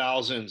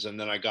 1000s. And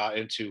then I got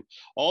into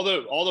all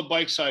the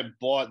bikes I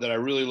bought that I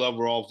really love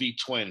were all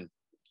V-twin.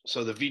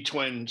 So the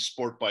V-twin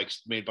sport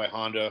bikes made by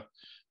Honda.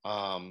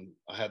 I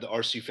had the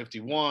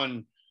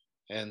RC51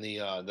 and the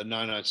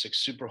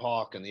 996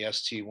 Superhawk and the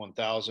ST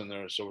 1000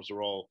 there. So those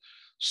are all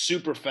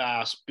super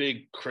fast,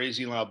 big,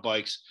 crazy loud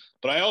bikes.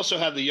 But I also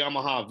had the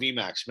Yamaha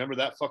VMAX. Remember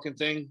that fucking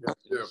thing?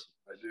 Yeah,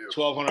 I do.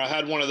 1200. I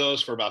had one of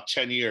those for about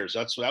 10 years.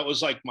 That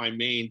was like my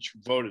main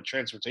vote of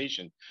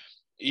transportation,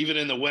 even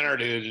in the winter,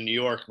 dude, in New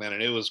York, man.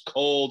 And it was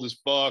cold as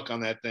fuck on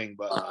that thing.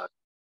 But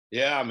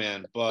yeah,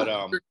 man.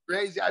 But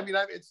crazy. I mean,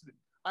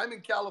 I'm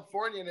in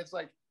California and it's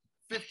like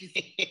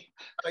 50.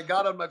 I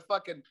got on my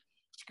fucking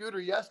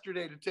scooter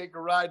yesterday to take a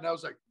ride, and I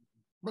was like,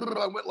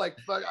 I went like,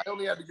 fuck, I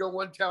only had to go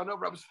one town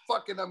over. I was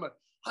fucking,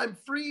 I'm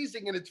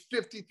freezing and it's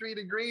 53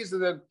 degrees.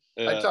 And then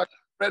I talked to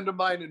a friend of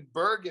mine in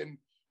Bergen,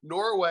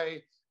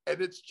 Norway,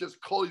 and it's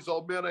just cold. He's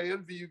all, man, I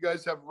envy you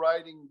guys have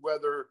riding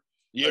weather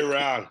year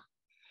round.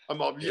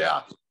 I'm all,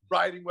 yeah,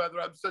 riding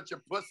weather. I'm such a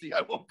pussy.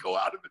 I won't go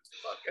out if it's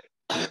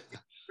fucking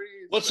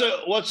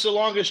What's the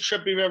longest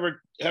trip you've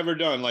ever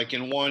done? Like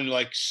in one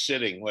like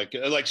sitting,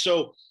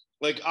 so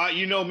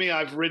you know me,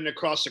 I've ridden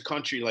across the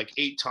country like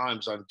 8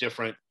 times on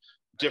different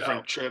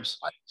trips.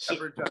 I've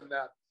never done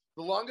that.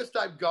 The longest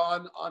I've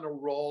gone on a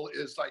roll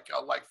is like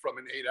from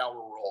an 8-hour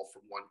roll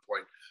from one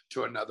point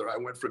to another. I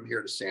went from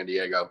here to San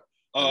Diego.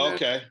 Oh,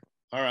 okay.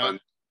 All right.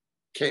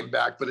 Came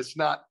back, but it's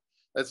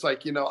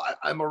like, you know,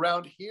 I'm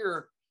around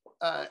here.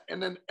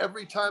 And then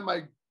every time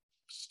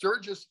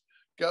Sturgis,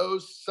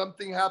 goes,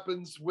 something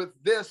happens with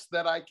this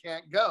that I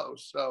can't go.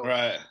 So,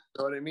 right. You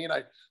know what I mean?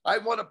 I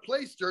want to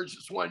play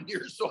Sturgis one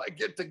year so I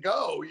get to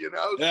go, you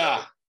know?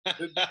 Yeah.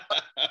 So, a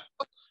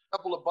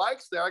couple of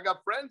bikes there. I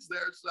got friends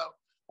there, so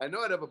I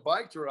know I'd have a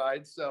bike to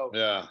ride. So,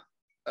 yeah.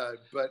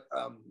 But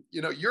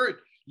you know,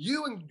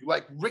 you and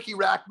like Ricky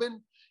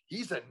Rackman,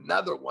 he's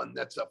another one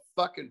that's a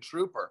fucking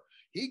trooper.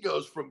 He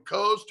goes from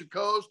coast to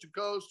coast to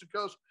coast to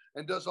coast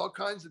and does all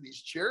kinds of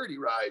these charity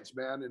rides,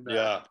 man. And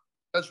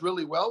does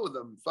really well with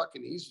them.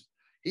 Fucking,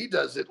 he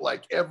does it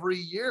like every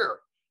year.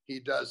 He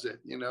does it,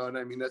 you know, and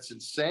I mean that's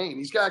insane.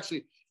 He's got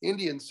actually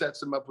Indian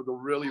sets him up with a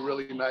really,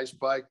 really nice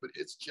bike, but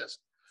it's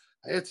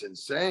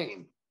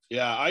insane.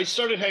 Yeah, I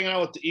started hanging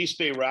out with the East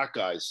Bay Rack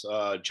guys,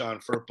 John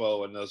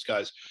Firpo and those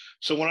guys.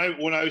 So when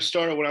I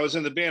was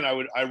in the band,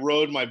 I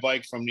rode my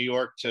bike from New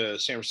York to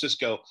San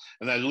Francisco,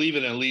 and I'd leave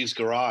it in Lee's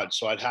garage,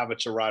 so I'd have it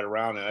to ride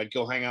around, and I'd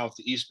go hang out with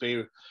the East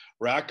Bay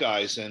Rack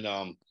guys, and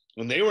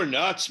when they were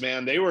nuts,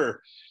 man, they would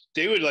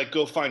like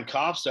go find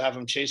cops to have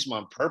them chase them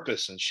on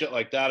purpose and shit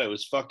like that. It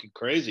was fucking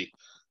crazy,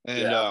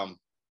 and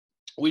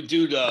we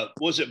do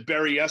was it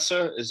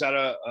Berryessa? Is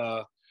that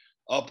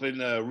up in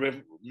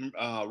the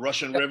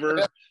Russian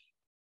River?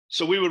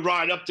 So we would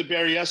ride up to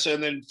Berryessa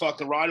and then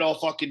fucking ride all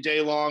fucking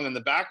day long in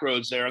the back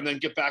roads there, and then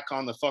get back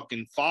on the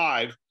fucking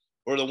 5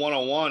 or the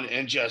 101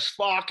 and just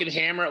fucking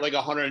hammer it like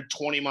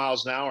 120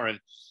 miles an hour and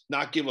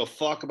not give a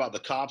fuck about the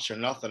cops or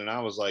nothing. And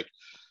I was like,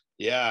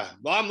 yeah,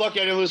 well, I'm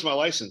lucky I didn't lose my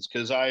license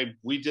because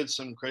we did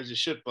some crazy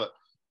shit, but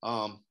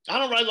I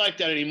don't ride like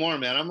that anymore,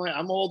 man.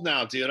 I'm old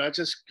now, dude. I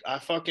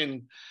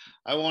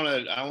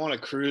want to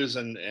cruise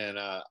and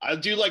I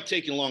do like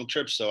taking long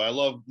trips though. I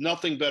love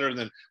nothing better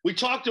than, we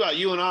talked about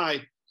you and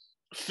I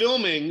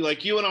filming,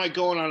 like you and I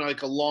going on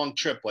like a long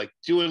trip, like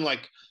doing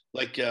like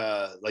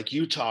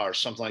Utah or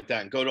something like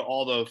that, and go to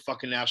all the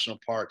fucking national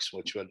parks,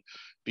 which would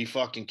be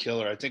fucking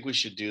killer. I think we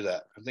should do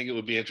that. I think it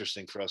would be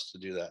interesting for us to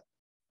do that.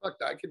 Look,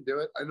 I can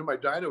do it. I know my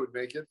dyno would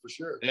make it for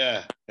sure.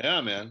 Yeah,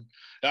 man.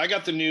 I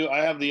have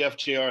the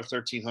FJR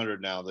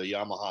 1300 now, the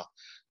Yamaha,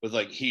 with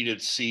like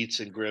heated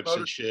seats and grips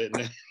and shit.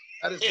 And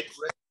that is a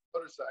great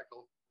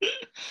motorcycle.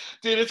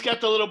 Dude, it's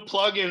got the little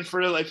plug-in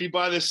for like if you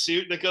buy the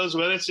suit that goes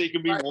with it so you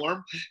can be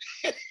warm.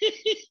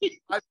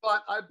 I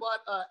bought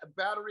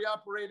battery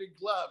operated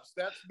gloves.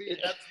 That's me.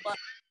 That's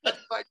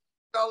my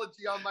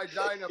technology on my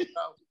dyno.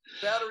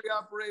 Battery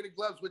operated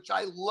gloves, which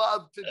I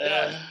love to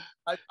death.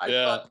 I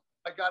can't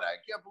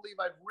believe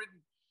I've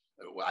ridden.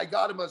 I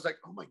got them. I was like,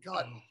 oh my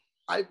God.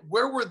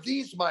 Where were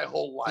these my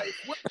whole life?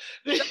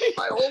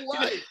 My whole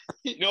life.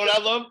 You know what I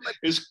love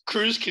is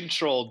cruise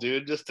control,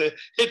 dude. Just to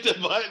hit the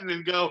button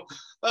and go,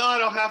 oh, I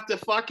don't have to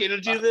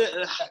fucking do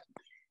this.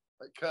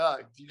 My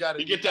God, you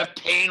get that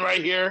pain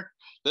right here,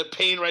 that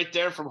pain right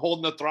there from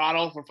holding the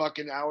throttle for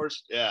fucking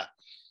hours. Yeah,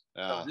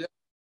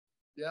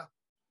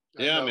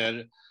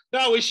 man.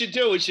 No, we should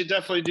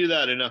definitely do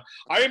that. And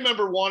I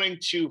remember wanting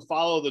to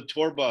follow the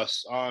tour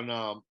bus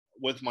on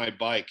with my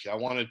bike. I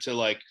wanted to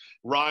like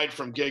ride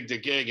from gig to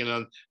gig,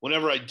 and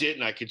whenever I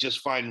didn't, I could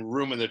just find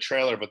room in the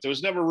trailer, but there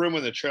was never room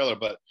in the trailer.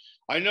 But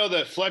I know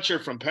that Fletcher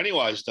from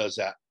Pennywise does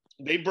that.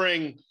 They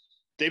bring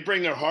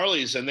their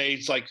Harleys, and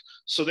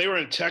so they were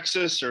in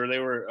Texas or they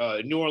were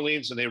in New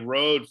Orleans, and they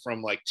rode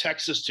from like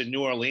Texas to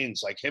New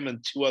Orleans, like him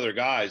and 2 other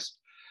guys,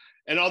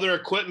 and all their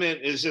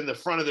equipment is in the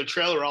front of the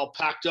trailer all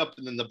packed up,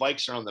 and then the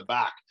bikes are on the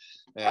back,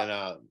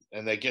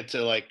 and they get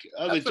to like,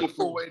 that's a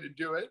cool way to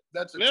do it.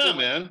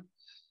 Man.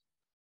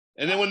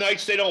 And then when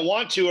nights they don't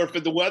want to, or if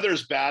the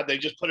weather's bad, they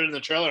just put it in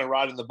the trailer and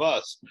ride in the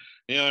bus.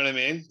 You know what I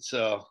mean?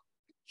 So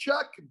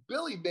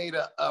Billy made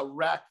a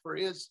rack for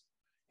his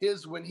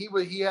when he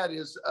had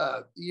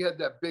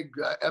that big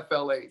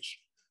FLH,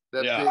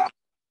 that big.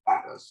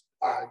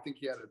 I think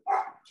he had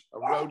a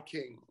Road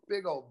King,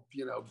 big old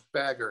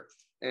bagger,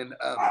 and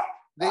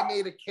they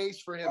made a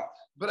case for him.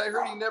 But I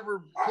heard he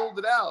never pulled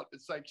it out.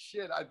 It's like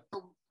shit.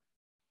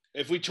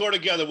 If we tour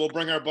together, we'll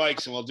bring our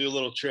bikes and we'll do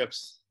little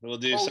trips. We'll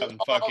do something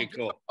fucking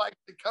cool. I'd like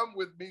to come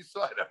with me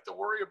so I'd have to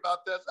worry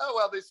about this. Oh,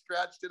 well, they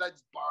scratched it. I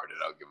just borrowed it.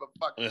 I don't give a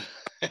fuck.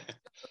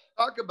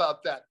 Talk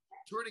about that.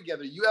 Tour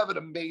together. You have an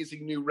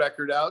amazing new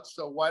record out.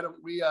 So why don't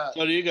we...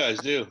 what do you guys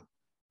do?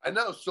 I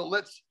know. So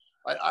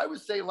I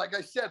would say, like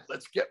I said,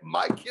 let's get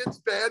my kids'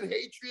 band,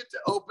 Hatred, to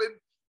open.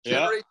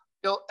 Generation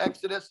Kill,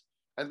 Exodus.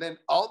 And then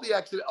all the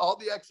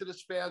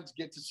Exodus fans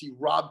get to see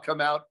Rob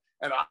come out.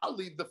 And I'll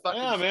leave the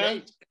fucking stage.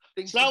 Man.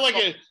 It's not like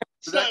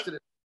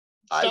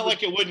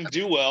it wouldn't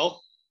do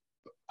well.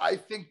 I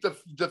think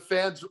the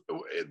fans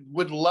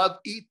would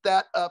eat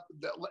that up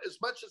as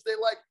much as they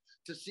like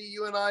to see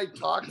you and I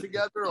talk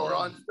together or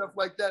on stuff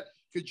like that.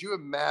 Could you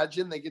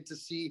imagine they get to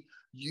see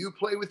you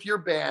play with your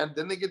band,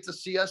 then they get to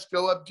see us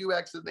go up do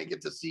X, and they get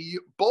to see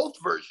you both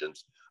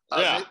versions of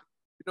it. You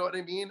know what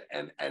I mean?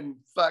 And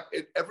fuck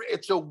it,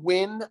 it's a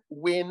win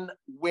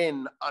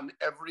on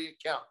every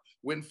account.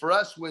 Win for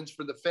us, wins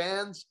for the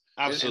fans.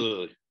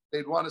 Absolutely. And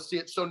they'd want to see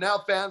it. So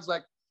now fans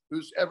like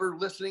who's ever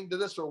listening to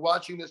this or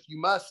watching this, you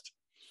must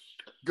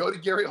Go to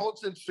Gary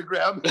Holt's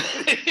Instagram.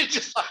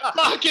 just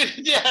fucking,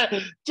 yeah.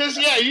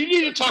 You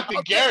need to talk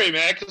to Gary,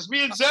 man, because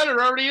me and Zed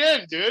are already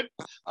in, dude.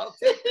 I'll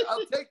take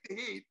the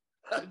heat.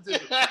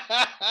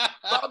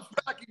 Rob's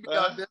backing me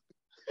on this.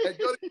 And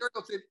go to Gary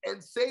Holt's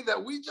and say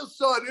that we just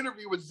saw an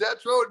interview with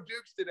Zetro and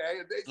Dukes today,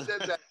 and they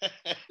said that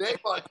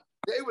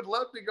they would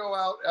love to go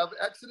out of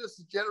Exodus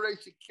and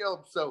Generation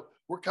Killed. So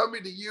we're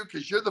coming to you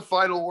because you're the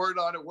final word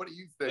on it. What do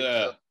you think?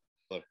 Yeah.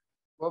 So,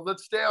 well,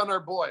 let's stay on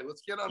our boy.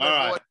 Let's get on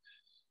our boy.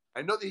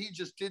 I know that he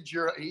just did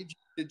your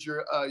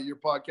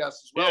podcast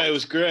as well. Yeah, it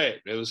was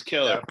great. It was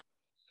killer. Yeah,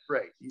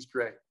 great. He's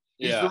great.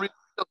 He's the real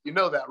deal. You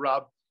know that,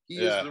 Rob. He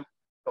is the real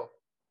deal.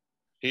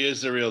 He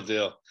is the real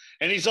deal.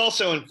 And he's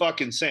also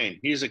fucking sane.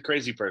 He's a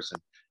crazy person.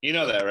 You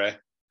know that, right?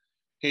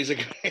 He's a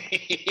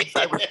Since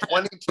I was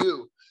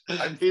 22.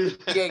 I'm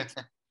 58.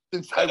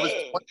 Since I was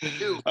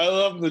 22. I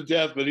love him to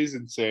death, but he's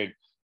insane.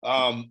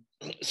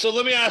 So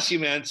let me ask you,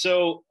 man.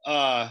 So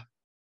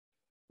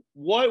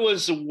what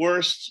was the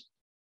worst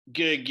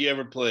gig you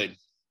ever played?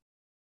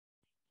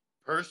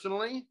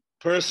 Personally,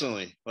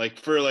 like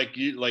for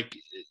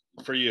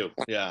you,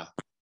 yeah.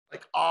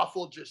 Like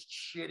awful, just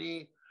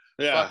shitty.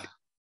 Yeah.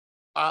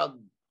 I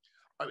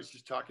was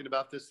just talking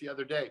about this the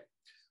other day.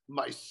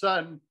 My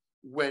son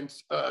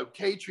went.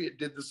 Patriot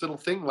did this little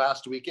thing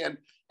last weekend,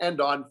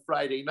 and on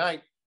Friday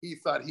night he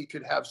thought he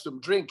could have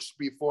some drinks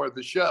before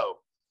the show,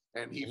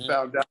 and he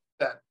found out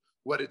that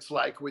what it's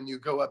like when you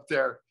go up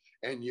there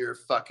and you're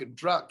fucking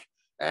drunk.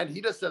 And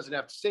he just doesn't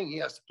have to sing. He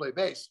has to play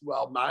bass.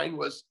 Well, mine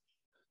was,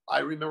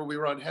 I remember we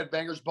were on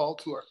Headbangers Ball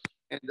Tour,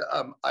 and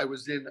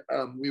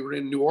we were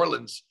in New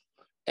Orleans,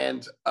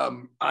 and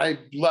I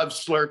love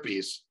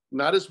Slurpees.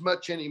 Not as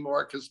much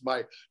anymore because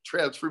my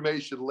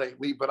transformation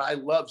lately, but I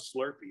love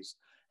Slurpees.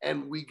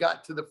 And we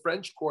got to the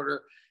French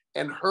Quarter,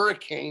 and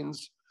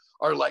Hurricanes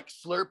are like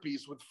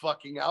Slurpees with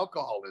fucking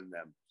alcohol in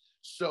them.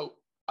 So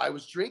I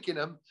was drinking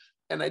them,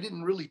 and I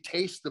didn't really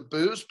taste the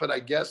booze, but I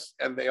guess,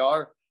 and they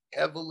are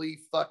heavily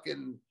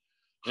fucking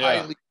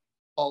highly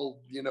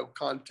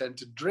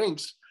contented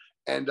drinks,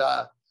 and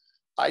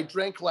I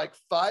drank like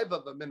 5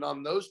 of them. And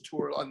on those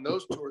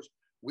tours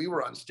we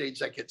were on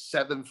stage like at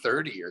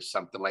 7:30 or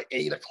something, like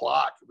 8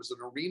 o'clock. It was an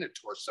arena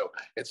tour, so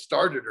it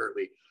started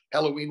early.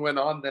 Halloween went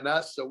on, then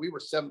us, so we were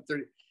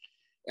 7:30,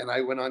 and I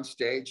went on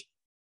stage,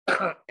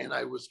 and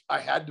I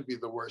had to be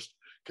the worst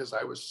because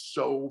I was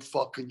so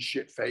fucking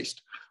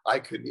shit-faced. I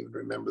couldn't even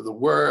remember the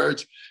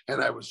words, and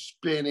I was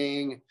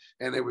spinning,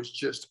 and it was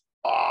just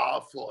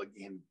awful.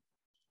 Again,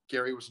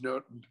 Gary was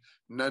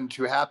none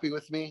too happy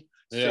with me.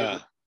 Yeah.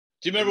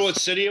 Do you remember what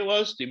city it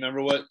was? Do you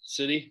remember what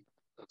city?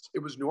 It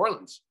was New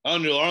Orleans. Oh,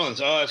 New Orleans.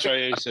 Oh, that's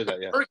right. You said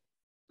that, yeah.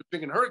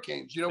 Drinking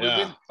Hurricanes. You know, yeah.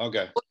 We've been,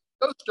 okay. When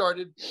the show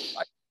started,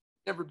 I'd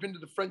never been to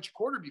the French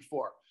Quarter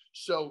before.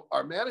 So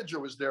our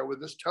manager was there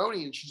with us,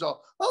 Tony, and she's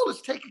all, oh,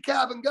 let's take a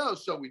cab and go.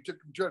 So we took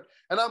a turn,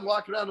 and I'm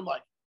walking around. I'm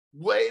like,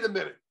 wait a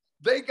minute.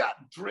 They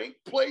got drink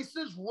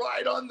places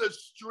right on the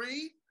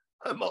street?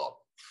 I'm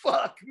all,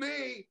 fuck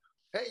me.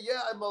 Hey,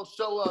 yeah, I'm all,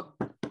 so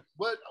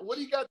what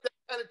do you got that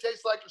kind of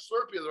tastes like a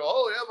Slurpee? They're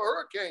all, oh, you have a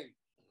Hurricane.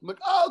 I'm like,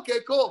 oh, okay,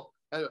 cool.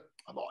 And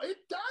I'm all, it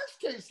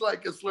does taste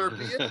like a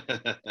Slurpee.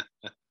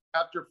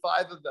 After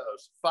 5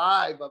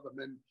 of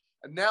them.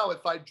 And now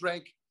if I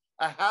drank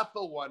a half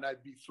of one,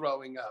 I'd be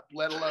throwing up,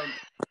 let alone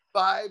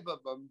 5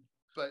 of them.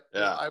 But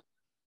I was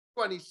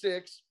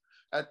 26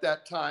 at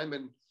that time,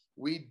 and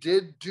we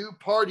did do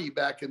party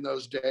back in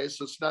those days.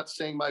 So it's not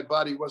saying my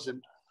body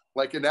wasn't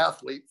like an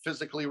athlete,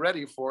 physically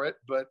ready for it.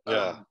 But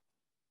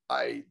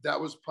that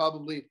was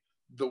probably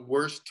the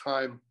worst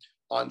time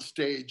on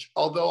stage.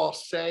 Although I'll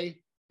say,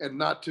 and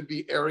not to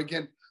be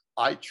arrogant,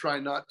 I try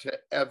not to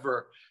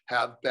ever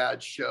have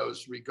bad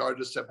shows,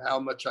 regardless of how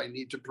much I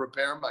need to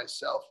prepare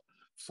myself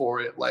for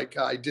it. Like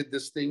I did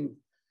this thing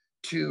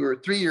 2 or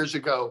 3 years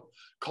ago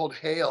called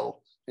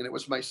Hail, and it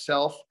was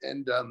myself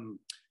and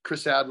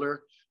Chris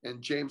Adler and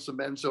James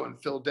Amenzo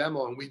and Phil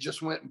Demo, and we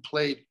just went and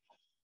played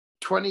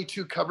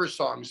 22 cover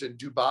songs in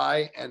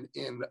Dubai and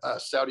in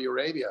Saudi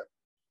Arabia.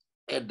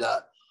 And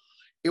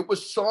it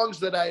was songs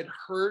that I had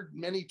heard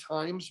many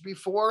times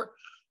before,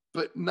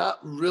 but not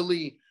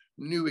really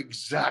knew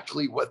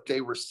exactly what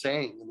they were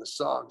saying in the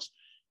songs.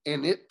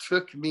 And it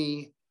took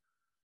me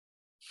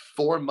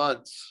 4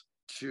 months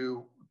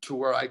to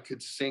where I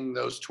could sing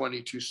those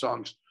 22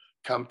 songs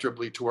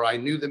comfortably, to where I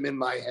knew them in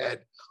my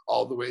head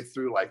all the way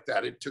through like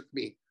that. It took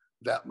me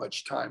that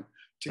much time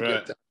to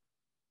get that.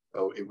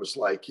 So it was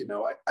like,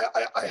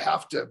 I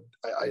have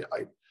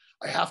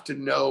to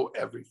know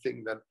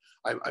everything. That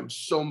I'm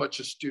so much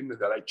a student of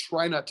that. I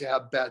try not to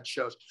have bad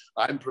shows.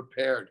 I'm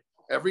prepared.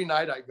 Every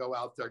night I go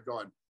out there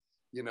going,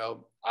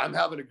 I'm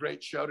having a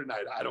great show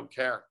tonight. I don't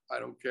care.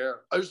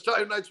 I was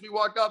telling nights we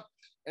walk up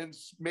and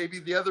maybe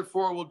the other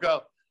 4 will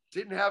go,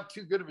 didn't have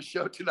too good of a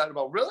show tonight. I'm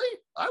all, really?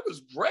 I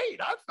was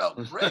great. I felt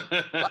great.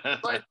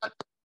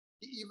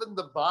 Even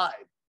the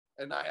vibe.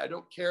 And I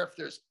don't care if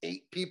there's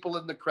 8 people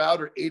in the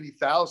crowd or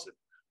 80,000.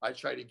 I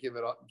try to give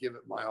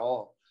it my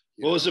all.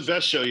 What was the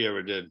best show you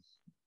ever did?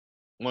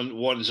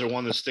 Is there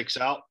one that sticks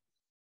out?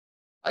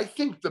 I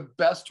think the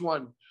best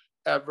one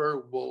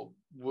ever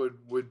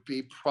would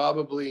be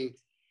probably,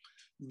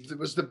 it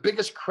was the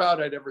biggest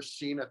crowd I'd ever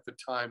seen at the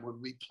time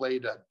when we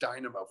played a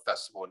Dynamo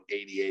Festival in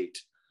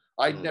 '88.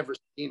 I'd never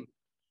seen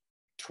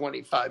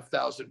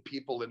 25,000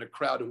 people in a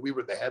crowd, and we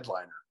were the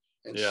headliner.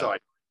 And so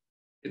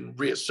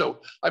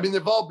I mean,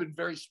 they've all been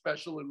very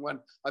special. And when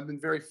I've been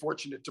very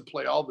fortunate to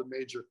play all the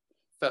major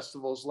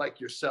festivals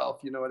like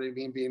yourself, you know what I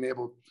mean? Being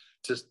able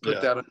to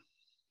put that on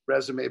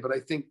resume. But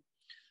I think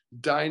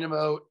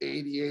Dynamo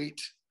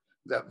 '88,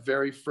 that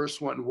very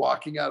first one,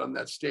 walking out on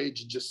that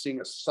stage and just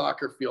seeing a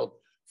soccer field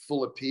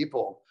full of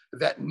people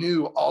that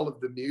knew all of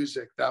the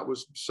music, that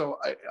was so,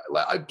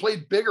 I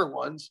played bigger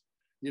ones,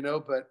 you know,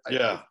 but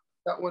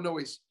that one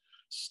always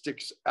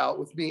sticks out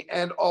with me.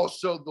 And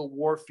also the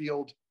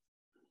Warfield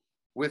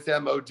with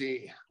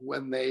MOD,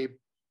 when they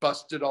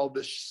busted all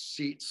the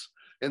seats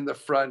in the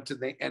front, and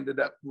they ended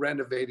up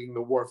renovating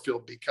the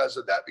Warfield because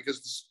of that.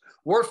 Because this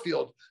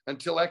Warfield,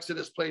 until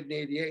Exodus played in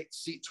 '88,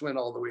 seats went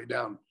all the way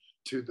down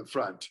to the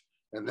front.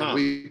 And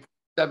then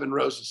 7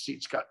 rows of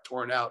seats got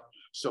torn out.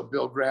 So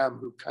Bill Graham,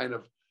 who kind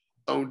of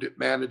owned it,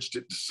 managed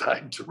it,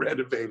 decided to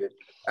renovate it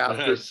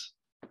after. Nice.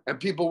 And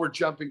people were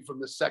jumping from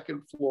the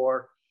second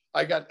floor.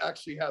 I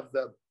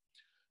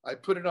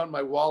put it on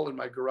my wall in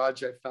my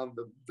garage. I found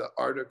the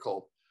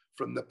article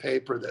from the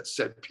paper that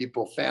said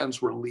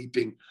fans were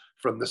leaping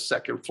from the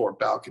second floor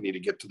balcony to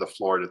get to the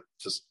floor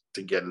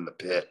to get in the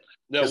pit.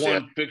 That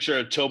one picture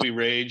of Toby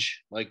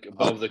Rage, like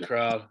above the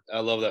crowd. I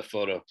love that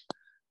photo.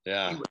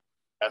 Yeah. He was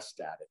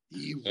best at it.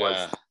 He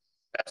was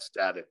best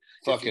at it.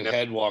 Fucking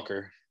head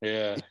walker.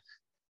 Yeah.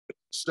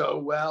 So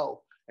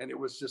well. And it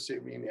was just, I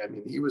mean,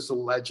 he was a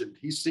legend.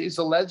 He's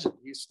a legend.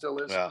 He still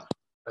is a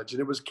legend.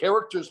 It was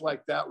characters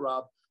like that,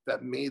 Rob,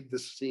 that made the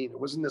scene. It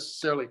wasn't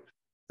necessarily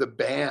the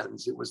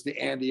bands. It was the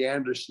Andy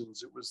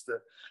Andersons. It was the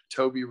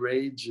Toby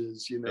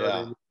Rages, you know what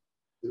I mean?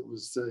 It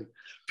was the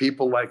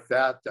people like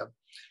that, the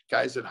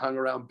guys that hung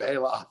around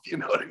Bailoff, you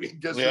know what I mean?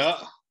 The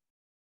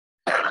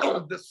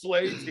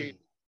Slade team.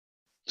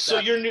 So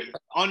you're new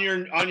on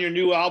your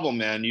new album,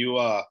 man.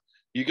 You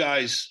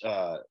guys,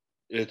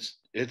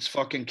 it's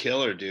fucking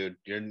killer, dude.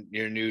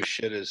 Your new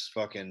shit is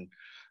fucking.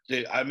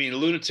 I mean,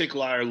 Lunatic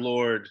Liar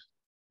Lord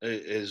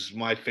is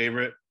my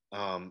favorite.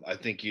 I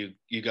think you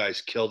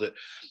guys killed it.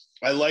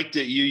 I liked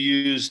that you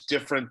used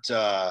different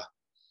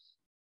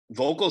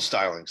vocal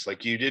stylings.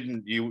 Like you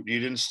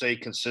didn't stay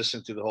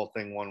consistent through the whole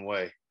thing one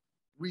way.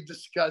 We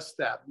discussed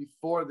that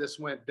before this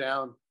went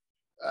down.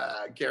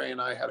 Gary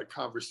and I had a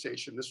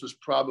conversation. This was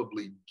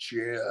probably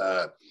June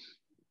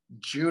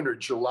or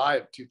July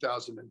of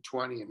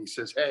 2020. And he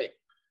says, "Hey,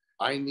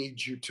 I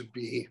need you to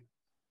be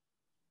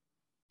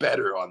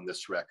better on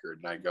this record."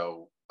 And I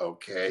go,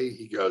 "Okay."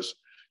 He goes,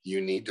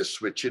 "You need to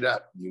switch it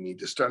up. You need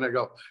to start." And I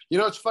go, "You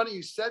know, it's funny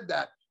you said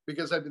that,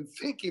 because I've been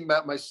thinking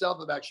about myself.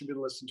 I've actually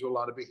been listening to a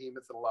lot of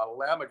Behemoth and a lot of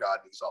Lamb of God.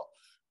 And he's all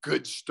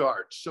good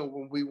start." So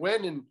when we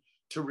went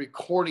into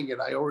recording it,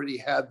 I already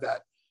had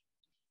that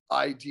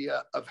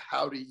idea of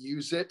how to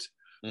use it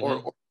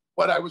or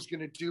what I was going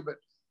to do, but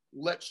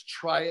let's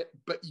try it,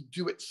 but you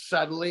do it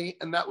subtly.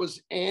 And that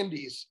was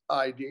Andy's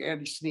idea,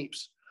 Andy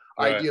Sneap's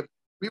idea.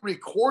 We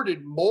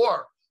recorded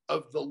more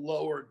of the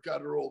lower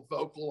guttural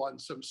vocal on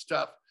some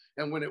stuff.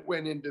 And when it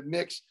went into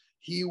mix,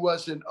 he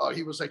was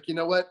like, "You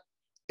know what?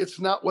 It's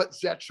not what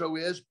Zetro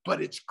is,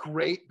 but it's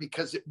great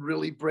because it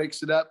really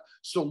breaks it up.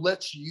 So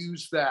let's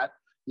use that,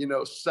 you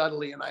know,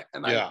 subtly." And I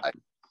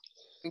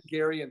think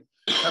Gary, and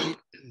I mean,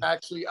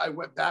 actually, I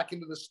went back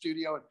into the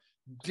studio and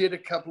did a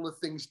couple of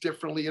things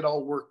differently. It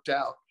all worked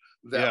out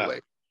that way.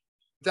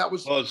 That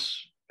was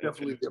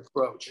definitely the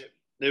approach.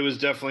 It was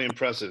definitely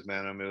impressive,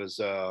 man. I mean, it was,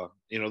 the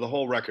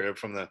whole record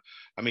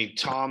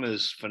Tom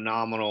is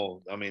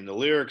phenomenal. I mean, the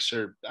lyrics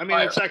are,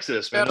 it's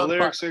Exodus, man. The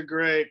lyrics are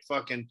great.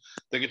 Fucking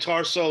the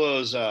guitar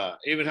solos,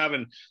 even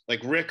having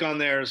like Rick on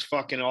there is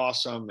fucking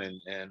awesome.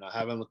 And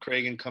having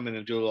Cragen come in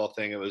and do the whole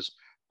thing. It was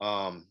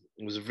a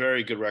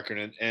very good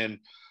record. And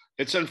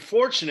it's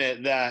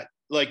unfortunate that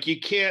like, you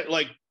can't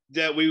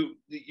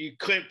you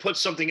couldn't put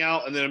something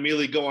out and then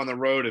immediately go on the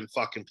road and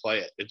fucking play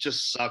it. It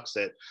just sucks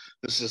that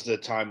this is the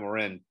time we're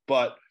in.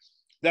 But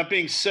that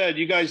being said,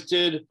 you guys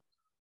did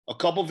a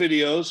couple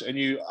videos, and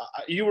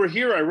you were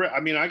here.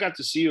 I got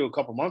to see you a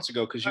couple months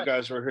ago because you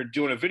guys were here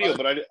doing a video,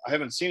 but I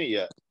haven't seen it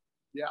yet.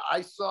 Yeah,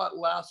 I saw it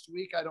last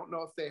week. I don't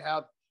know if they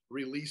have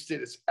released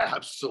it. It's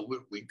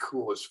absolutely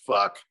cool as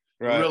fuck.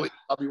 Right. Really,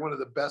 probably one of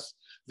the best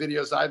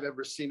videos I've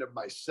ever seen of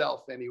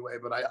myself anyway,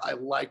 but I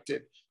liked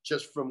it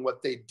just from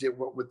what they did,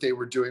 what they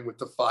were doing with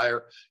the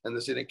fire and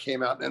this, and it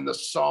came out, and the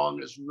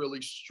song is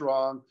really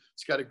strong.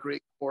 It's got a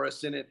great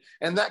chorus in it.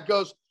 And that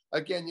goes,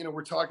 again,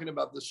 we're talking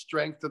about the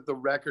strength of the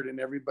record, and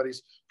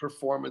everybody's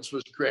performance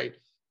was great,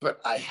 but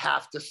I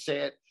have to say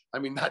it. I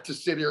mean, not to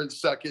sit here and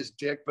suck his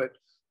dick, but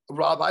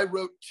Rob, I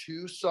wrote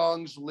 2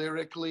 songs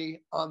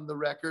lyrically on the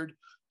record.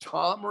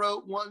 Tom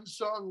wrote 1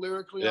 song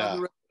lyrically on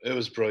the record. It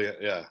was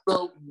brilliant, yeah.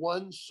 Wrote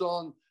 1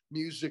 song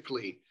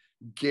musically.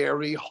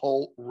 Gary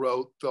Holt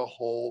wrote the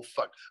whole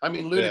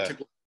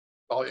Lunatic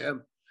all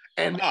him.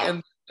 And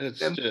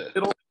It's and the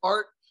middle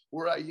part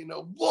where I,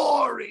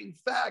 warring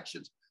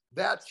factions.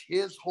 That's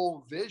his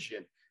whole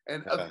vision.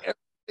 And of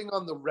everything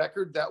on the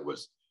record that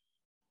was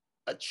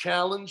a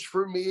challenge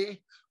for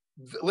me,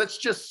 let's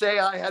just say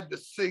I had to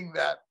sing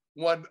that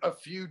one a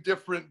few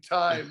different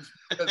times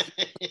because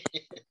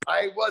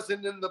I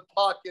wasn't in the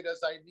pocket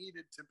as I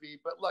needed to be,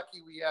 but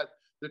lucky we had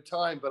the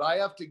time. But I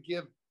have to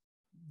give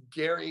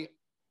Gary,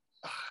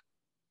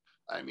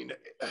 I mean,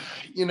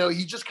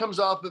 he just comes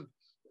off of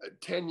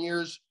 10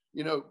 years,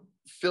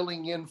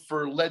 filling in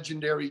for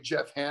legendary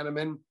Jeff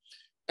Hanneman.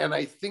 And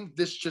I think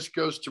this just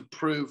goes to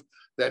prove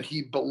that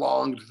he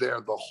belonged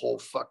there the whole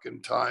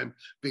fucking time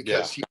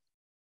because he's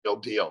the real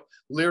deal.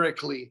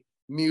 Lyrically,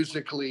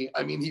 musically,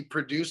 I mean, he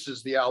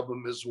produces the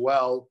album as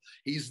well.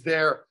 He's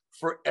there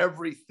for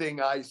everything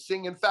I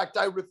sing. In fact,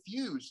 I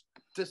refuse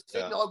to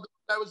sing.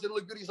 I was in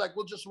Lagoon. He's like,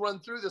 we'll just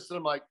run through this. And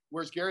I'm like,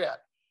 where's Gary at?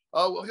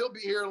 Oh, well, he'll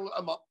be here.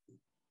 I'm like,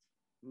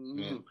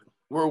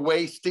 we're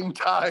wasting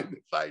time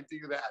if I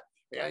do that.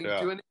 I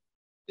ain't doing it.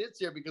 It's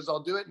here because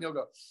I'll do it. And he'll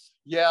go,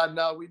 yeah,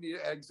 no, we need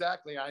it.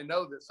 Exactly. I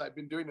know this. I've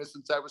been doing this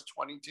since I was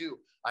 22.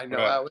 I know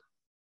how it.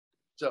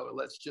 So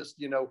let's just,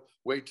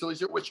 wait till he's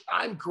here, which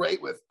I'm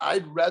great with.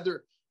 I'd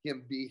rather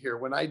him be here.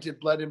 When I did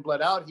Blood In,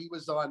 Blood Out, he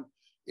was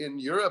in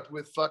Europe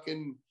with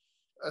fucking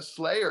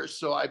Slayer.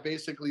 So I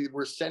basically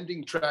were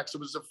sending tracks. It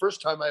was the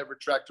first time I ever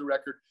tracked a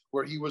record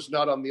where he was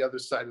not on the other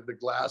side of the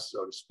glass,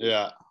 so to speak.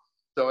 Yeah.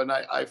 So, and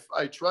I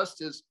trust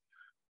his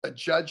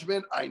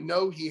judgment. I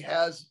know he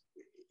has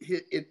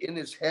it in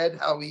his head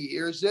how he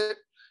hears it.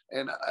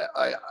 And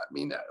I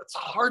mean, it's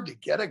hard to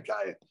get a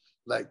guy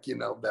like,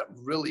 that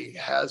really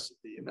has,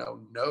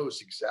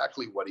 knows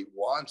exactly what he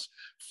wants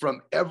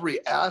from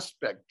every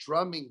aspect: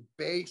 drumming,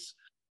 bass,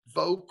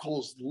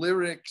 vocals,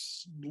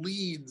 lyrics,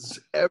 leads,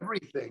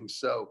 everything.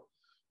 So,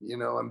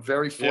 I'm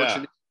very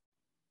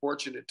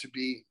fortunate to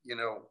be,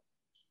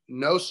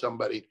 know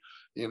somebody,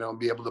 and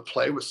be able to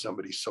play with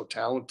somebody so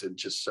talented,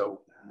 just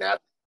so natural.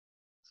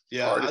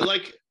 Yeah, I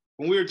like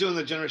when we were doing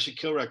the Generation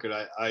Kill record,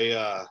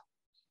 I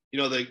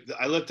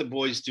let the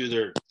boys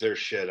do their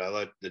shit. I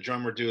let the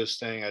drummer do his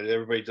thing.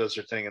 Everybody does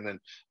their thing. And then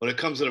when it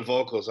comes to the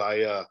vocals,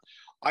 I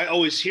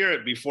always hear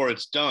it before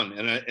it's done.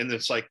 And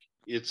it's like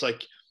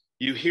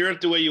you hear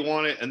it the way you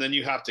want it, and then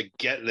you have to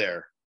get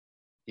there,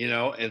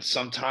 and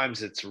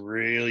sometimes it's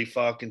really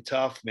fucking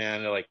tough,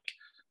 man. They're like,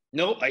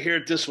 nope, I hear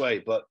it this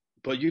way, but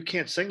you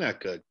can't sing that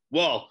good.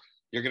 Well,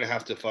 you're going to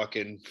have to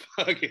fucking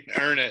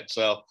earn it.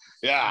 So,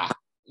 yeah.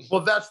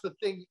 Well, that's the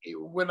thing.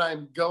 When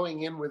I'm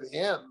going in with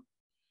him,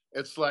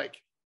 it's like,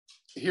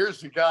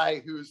 here's a guy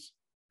who's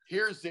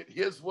hears it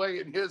his way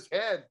in his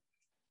head,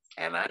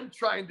 and I'm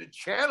trying to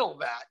channel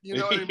that. You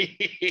know what I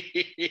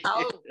mean?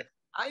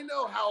 I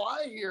know how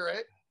I hear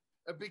it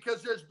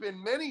because there's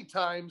been many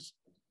times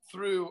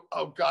through,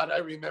 oh God, I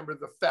remember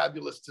the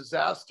Fabulous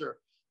Disaster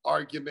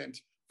argument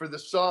for the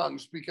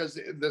songs, because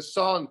the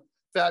song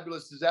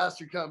Fabulous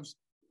Disaster comes,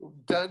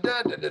 dun,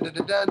 dun, dun, dun, dun,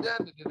 dun, dun,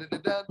 dun, dun,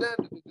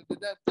 dun,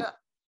 dun, dun.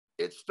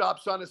 It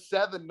stops on a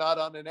 7, not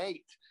on an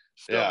 8.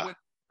 So when it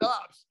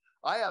stops,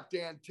 I have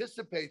to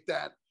anticipate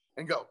that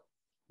and go,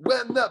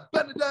 when the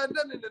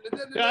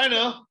I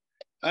know.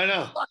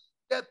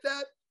 Get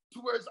that? To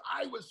whereas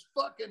I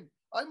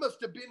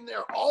must have been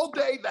there all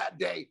day that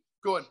day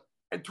going,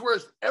 and to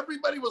whereas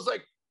everybody was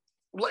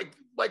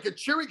like a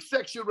cheering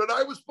section when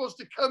I was supposed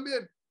to come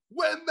in.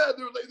 When they'd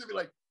be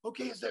like,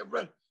 okay, is that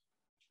right?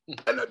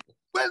 And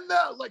when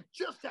that, like,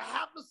 just a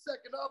half a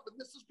second up, and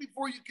this is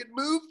before you can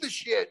move the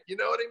shit. You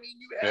know what I mean?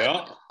 You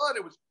had fun.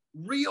 It was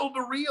reel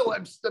to reel.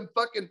 I'm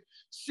fucking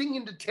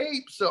singing to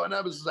tape. So, and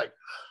I was like,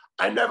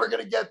 I'm never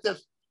gonna get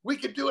this. We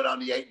could do it on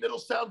the 8 and it'll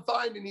sound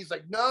fine. And he's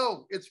like,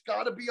 no, it's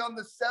got to be on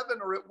the 7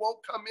 or it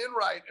won't come in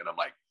right. And I'm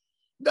like,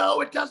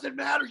 no, it doesn't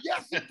matter.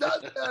 Yes, it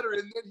does matter.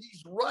 And then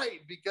he's right,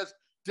 because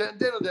when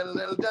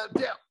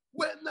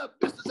the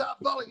business is out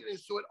falling,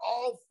 so it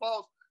all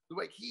falls.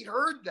 Like, he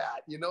heard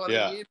that, you know what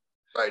I mean?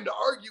 Trying to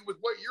argue with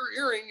what you're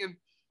hearing, and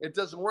it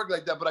doesn't work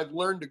like that. But I've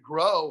learned to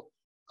grow.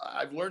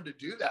 I've learned to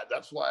do that.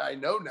 That's why I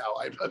know now.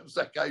 I was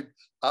like,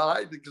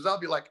 because I'll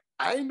be like,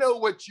 I know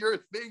what you're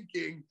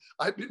thinking.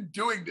 I've been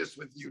doing this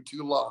with you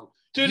too long,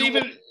 dude.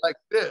 Even like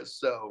this,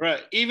 so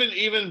right.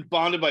 Even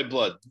Bonded by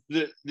Blood.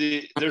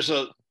 There's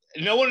a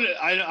no one.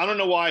 I don't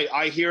know why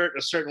I hear it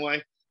a certain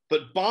way,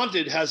 but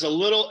Bonded has a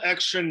little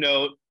extra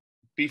note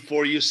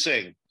before you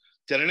sing.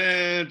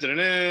 Bonded.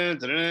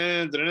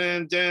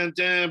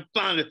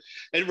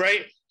 And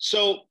right.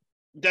 So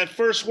that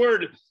first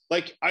word,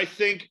 like, I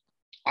think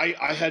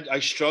I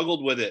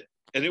struggled with it,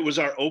 and it was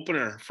our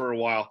opener for a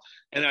while,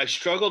 and I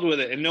struggled with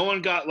it, and no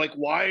one got like,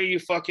 why are you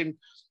fucking?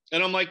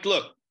 And I'm like,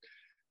 look,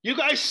 you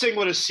guys sing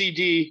with a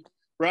CD,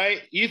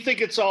 right? You think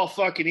it's all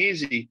fucking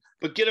easy,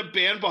 but get a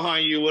band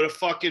behind you with a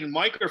fucking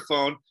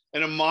microphone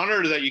and a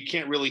monitor that you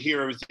can't really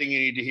hear everything you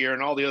need to hear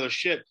and all the other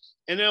shit.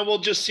 And then we'll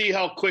just see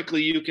how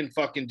quickly you can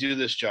fucking do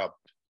this job.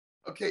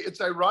 Okay,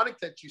 it's ironic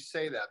that you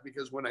say that,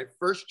 because when I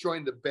first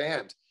joined the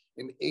band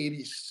in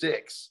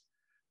 '86,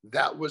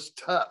 that was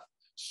tough.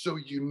 So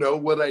you know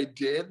what I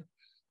did?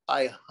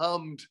 I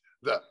hummed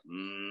the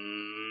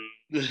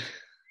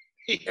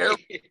air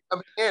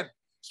coming in,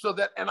 so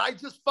that, and I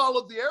just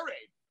followed the air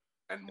raid.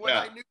 And when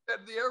I knew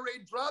that the air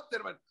raid dropped,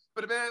 then I went,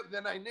 but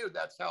then I knew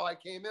that's how I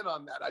came in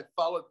on that. I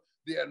followed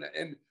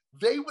and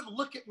they would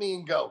look at me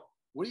and go,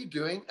 "What are you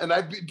doing?" And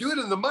I'd do it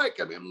in the mic.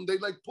 I mean,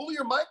 they'd like, pull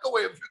your mic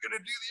away if you're going to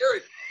do the air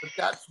raid. But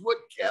that's what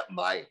kept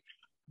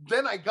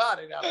then I got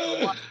it after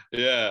a while.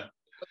 Yeah.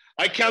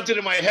 I counted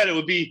in my head. It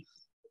would be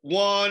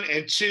 1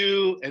 and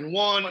 2 and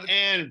 1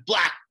 and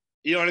black.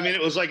 You know what I mean?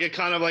 It was like a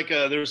kind of like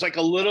there was like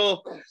a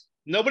little,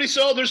 nobody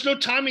saw, there's no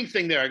timing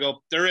thing there. I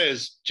go, there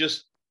is.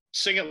 Just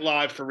sing it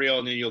live for real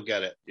and then you'll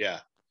get it.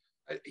 Yeah.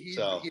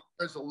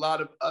 There's a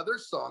lot of other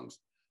songs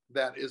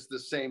that is the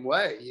same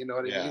way. You know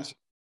what I mean?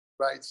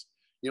 Right.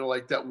 You know,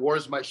 like that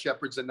War's My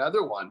Shepherd's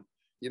another one.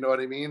 You know what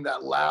I mean?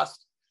 That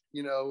last,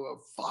 you know,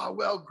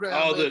 farewell,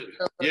 grandma.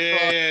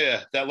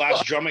 Yeah. That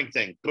last drumming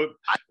thing.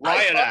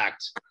 Riot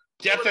Act.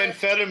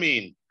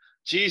 Deamphetamine.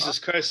 Jesus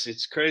Christ,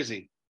 it's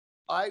crazy.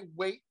 I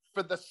wait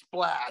for the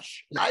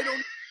splash. I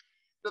don't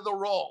to the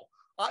roll.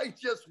 I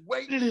just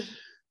wait.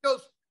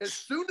 Because as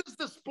soon as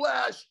the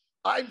splash,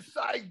 I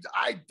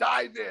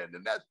dive in,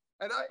 and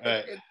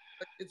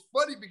it's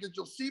funny because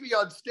you'll see me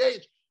on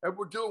stage and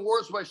we're doing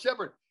Wars with My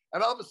Shepherd,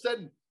 and all of a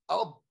sudden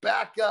I'll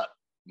back up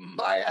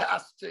my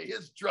ass to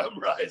his drum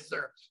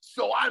riser,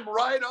 so I'm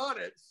right on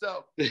it.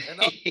 So, and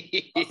I'll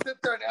sit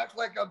there and act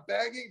like I'm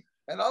banging,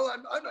 and all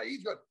I'm not.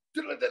 He's going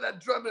that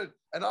drumming,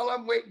 and all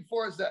I'm waiting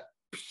for is that.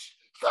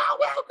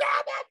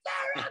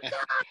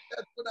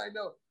 That's what I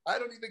know. I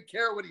don't even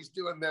care what he's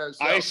doing there.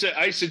 So. I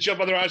used to jump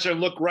on the riser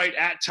and look right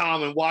at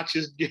Tom and watch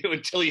his do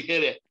until he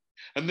hit it,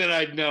 and then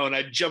I'd know, and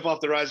I'd jump off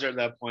the riser at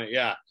that point.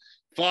 Yeah,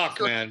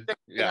 fuck, man.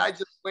 Yeah, I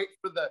just wait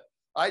for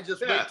wait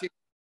to,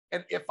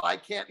 and if I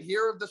can't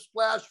hear the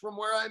splash from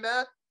where I'm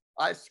at,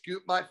 I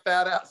scoot my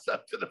fat ass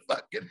up to the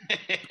fucking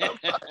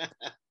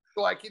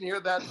so I can hear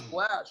that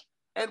splash.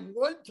 And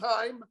one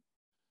time,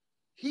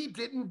 he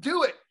didn't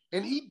do it.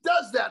 And he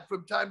does that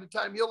from time to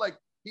time.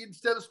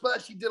 Instead of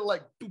splash, he did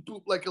like boop,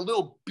 boop, like a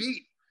little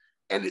beat.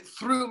 And it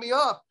threw me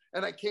off.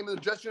 And I came in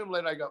the dressing room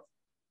later and I go,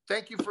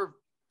 "Thank you for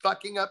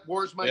fucking up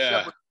Wars My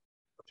Shepherd."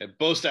 And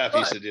Bostaff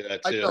used to do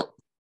that too. I go,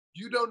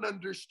 "You don't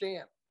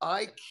understand.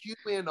 I cue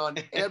in on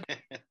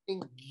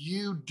everything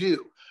you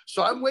do.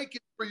 So I'm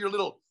waiting for your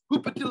little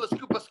hoopadilla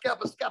scoopa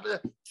scappa scappa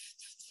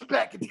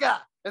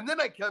spackata. And then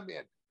I come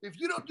in. If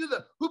you don't do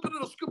the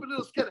hoopadilla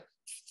scoopadilla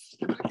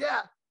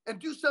scappa and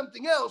do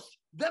something else,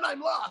 then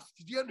I'm lost.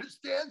 Do you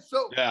understand?"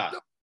 So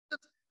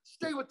just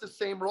stay with the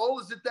same role.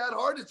 Is it that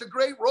hard? It's a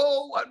great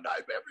role. Everybody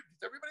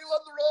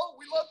love the role.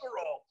 We love the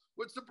role.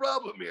 What's the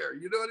problem here?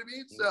 You know what I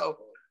mean? So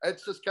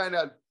it's just kind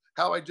of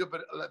how I do it.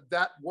 But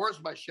that War's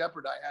My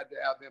Shepherd, I had to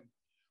have him.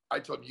 I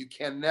told him, you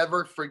can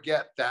never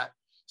forget that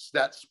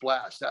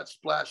splash. That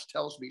splash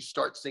tells me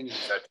start singing.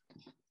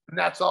 And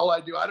that's all I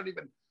do.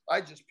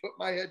 I just put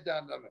my head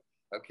down. And I'm like,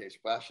 okay,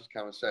 splash is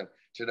coming. And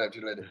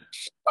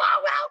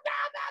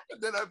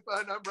then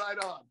I'm right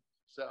on.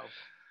 So,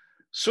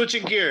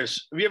 switching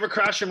gears. Have you ever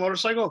crashed your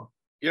motorcycle?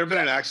 You ever been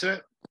in an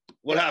accident?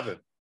 What happened?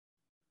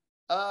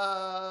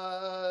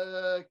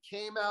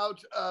 Came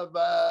out of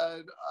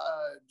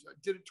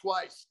did it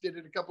twice. Did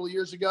it a couple of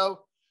years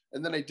ago,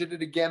 and then I did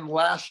it again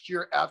last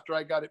year after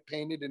I got it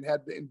painted and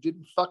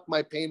didn't fuck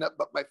my paint up,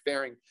 but my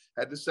fairing.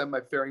 Had to send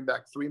my fairing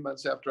back 3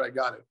 months after I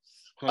got it.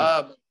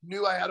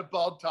 Knew I had a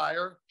bald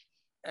tire,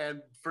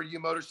 and for you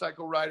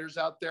motorcycle riders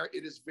out there,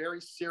 it is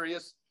very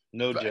serious.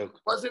 No joke.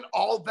 It wasn't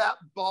all that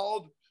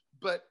bald,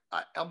 but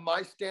on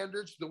my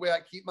standards, the way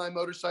I keep my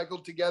motorcycle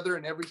together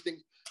and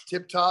everything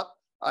tip top,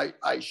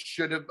 I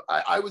should have.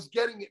 I was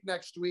getting it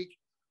next week.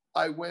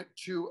 I went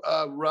to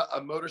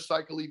a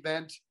motorcycle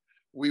event.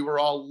 We were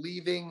all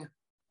leaving.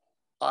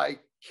 I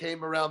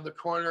came around the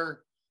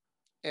corner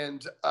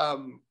and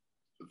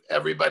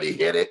everybody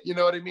hit it. You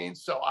know what I mean?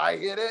 So I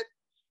hit it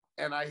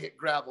and I hit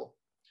gravel.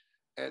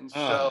 And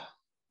so as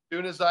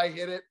soon as I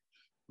hit it,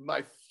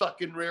 my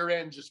fucking rear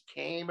end just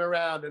came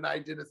around and I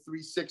did a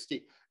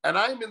 360. And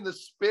I'm in the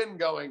spin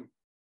going,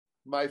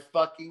 my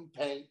fucking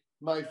paint,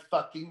 my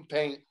fucking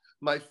paint,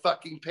 my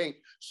fucking paint.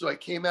 So I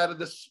came out of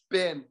the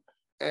spin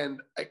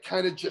and I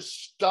kind of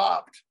just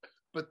stopped,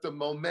 but the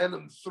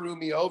momentum threw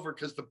me over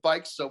because the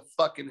bike's so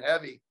fucking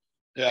heavy.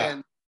 Yeah.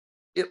 And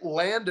it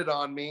landed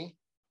on me.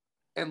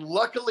 And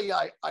luckily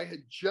I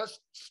had just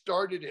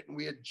started it and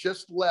we had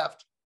just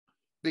left.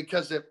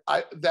 Because if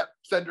that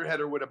fender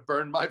header would have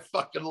burned my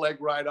fucking leg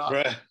right off.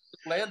 Right. It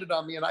landed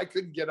on me and I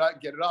couldn't get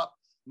it off.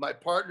 My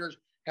partners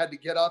had to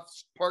get off,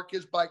 park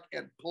his bike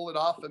and pull it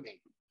off of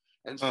me.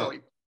 And so he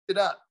picked it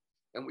up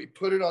and we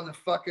put it on the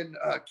fucking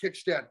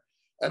kickstand.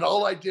 And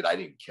all I did, I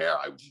didn't care.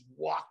 I just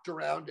walked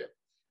around it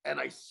and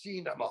I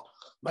seen them all.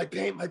 My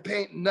paint,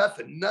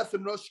 nothing,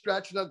 no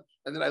scratch, nothing.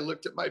 And then I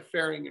looked at my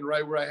fairing and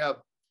right where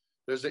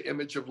there's an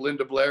image of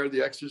Linda Blair,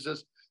 The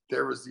Exorcist.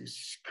 There was these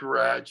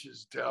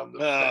scratches down the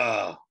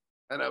back.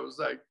 And I was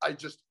like,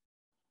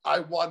 I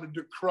wanted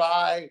to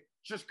cry,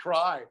 just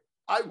cry.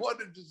 I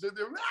wanted to sit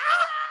there,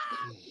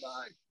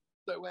 cry.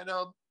 So I went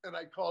home and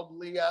I called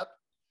Lee up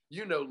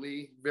you know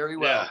Lee very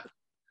well.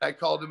 Yeah. I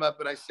called him up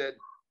and I said,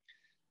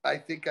 I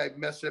think I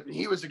messed up. And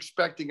he was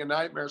expecting a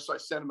nightmare. So I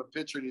sent him a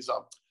picture and he's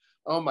all,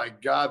 oh my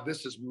God,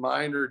 this is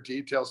minor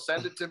details.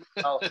 Send it to me.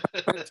 I'll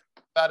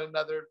about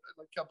another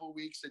couple of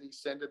weeks, and he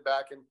sent it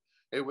back and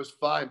it was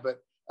fine.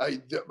 But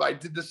I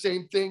did the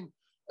same thing.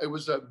 It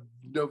was a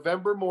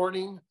November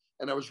morning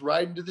and I was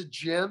riding to the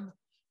gym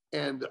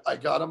and I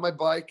got on my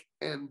bike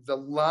and the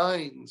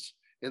lines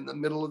in the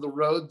middle of the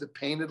road, the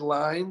painted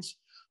lines,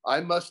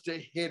 I must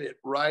have hit it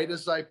right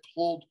as I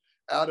pulled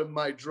out of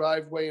my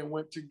driveway and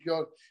went to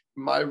go.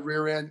 My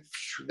rear end,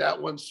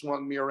 that one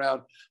swung me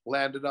around,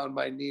 landed on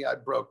my knee. I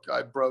broke,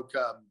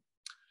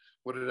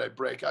 what did I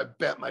break? I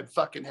bent my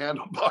fucking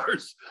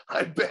handlebars.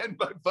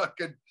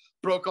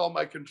 Broke all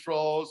my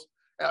controls.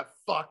 I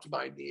fucked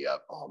my knee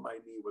up. Oh, my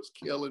knee was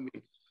killing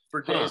me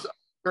for days.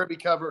 Kirby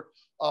cover,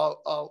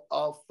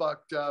 all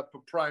fucked up, a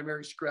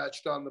primary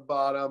scratched on the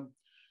bottom,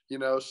 you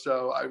know.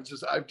 So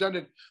I've done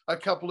it a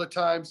couple of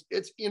times.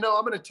 It's, you know,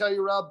 I'm going to tell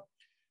you, Rob,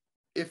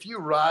 if you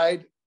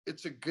ride,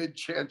 it's a good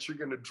chance you're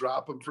going to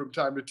drop them from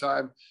time to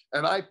time.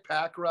 And I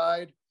pack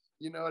ride,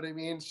 you know what I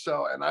mean?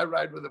 So, and I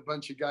ride with a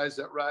bunch of guys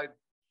that ride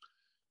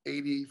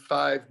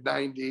 85,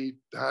 90,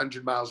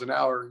 100 miles an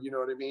hour, you know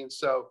what I mean?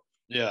 So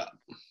yeah,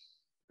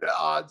 the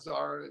odds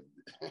are,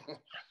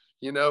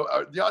 you know,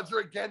 the odds are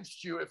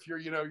against you if you're,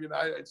 you know,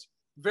 it's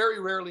very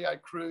rarely I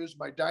cruise.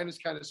 My dyna's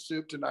kind of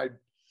souped and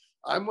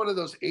I'm one of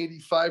those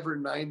 85 or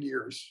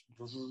 90ers.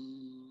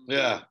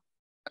 Yeah.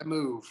 I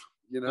move,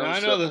 you know.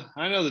 Yeah,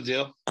 I know the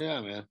deal.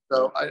 Yeah, man.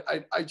 So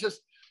I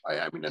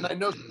mean, and I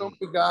know so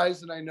many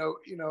guys, and I know,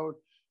 you know,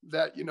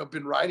 that, you know,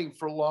 been riding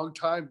for a long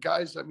time.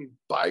 Guys, I mean,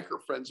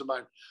 biker friends of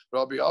mine, but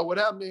I'll be, oh, what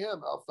happened to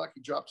him? Oh, fuck,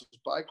 he dropped his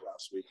bike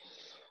last week.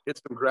 Hit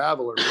some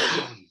gravel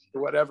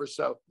or whatever.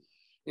 So,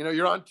 you know,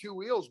 you're on two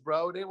wheels,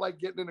 bro. It ain't like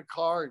getting in a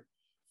car and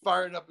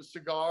firing up a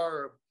cigar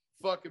or a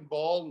fucking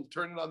ball and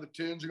turning on the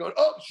tunes and going,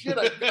 oh, shit,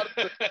 I got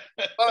to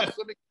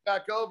let me get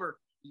back over.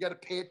 You got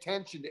to pay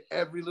attention to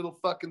every little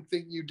fucking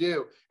thing you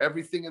do,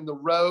 everything in the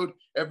road,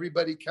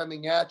 everybody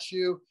coming at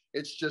you.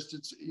 It's just,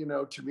 it's, you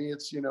know, to me,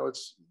 it's, you know,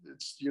 it's,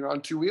 you know,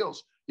 on two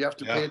wheels. You have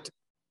to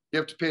you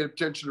have to pay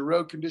attention to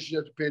road conditions. You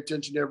have to pay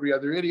attention to every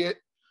other idiot,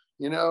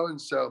 you know? And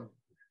so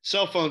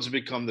cell phones have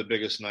become the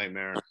biggest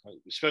nightmare,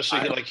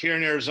 especially like here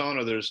in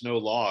Arizona, there's no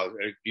law.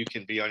 You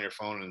can be on your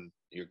phone in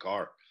your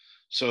car.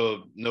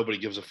 So nobody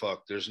gives a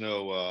fuck. There's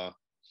no,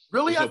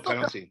 really, there's no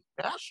penalty.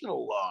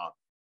 National law.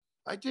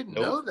 I didn't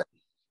know that.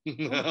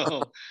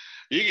 No,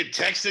 you can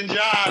text and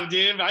drive,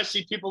 dude. I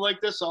see people like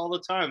this all the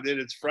time, dude.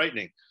 It's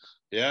frightening.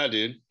 Yeah,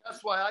 dude.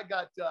 That's why I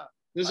got.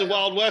 This is a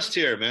Wild West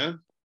here, man.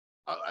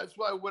 That's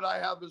why what I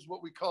have is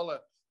what we call a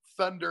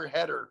thunder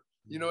header.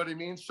 You know what I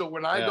mean? So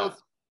when I go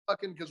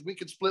fucking, because we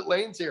could split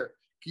lanes here.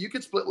 You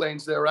could split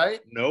lanes there,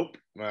 right? Nope,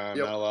 not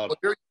allowed. Well,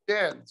 here you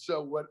can.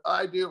 So what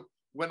I do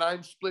when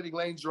I'm splitting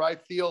lanes or I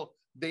feel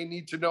they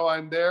need to know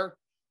I'm there,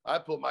 I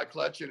put my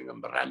clutch in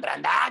and go.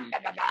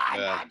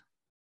 Yeah.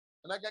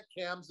 And I got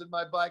cams in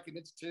my bike and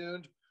it's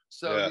tuned.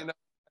 So, you know,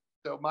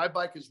 so my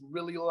bike is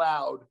really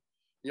loud.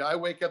 You know, I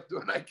wake up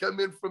when I come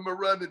in from a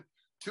run at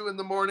 2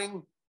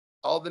 a.m,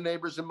 all the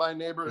neighbors in my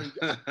neighborhood,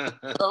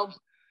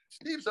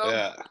 Steve's home.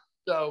 Yeah.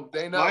 So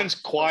they know. Mine's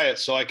quiet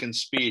so I can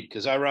speed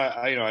because I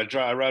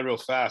ride real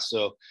fast.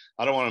 So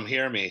I don't want them to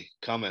hear me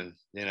coming,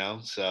 you know?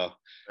 So,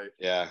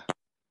 yeah.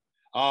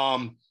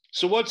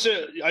 So what's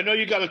it? I know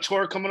you got a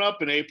tour coming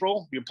up in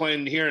April. You're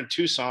playing here in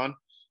Tucson.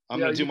 I'm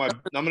gonna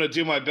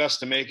do my best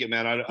to make it,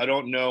 man. I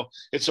don't know.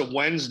 It's a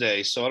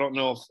Wednesday, so I don't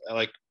know if,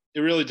 like, it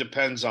really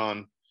depends on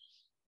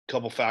a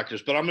couple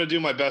factors. But I'm gonna do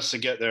my best to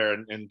get there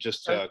and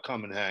just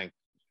come and hang.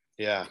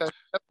 Yeah,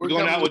 we're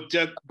going out with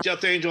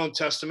Death Angel and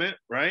Testament,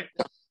 right?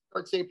 Yeah.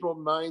 Starts April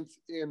 9th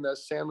in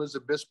San Luis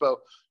Obispo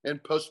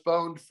and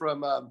postponed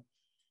from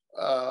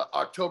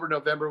October,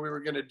 November. We were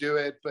going to do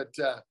it, but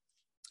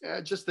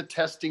just the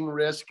testing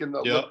risk and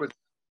the look with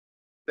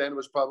then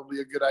was probably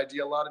a good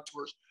idea. A lot of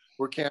tours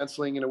were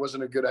canceling and it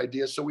wasn't a good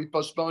idea. So we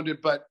postponed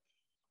it, but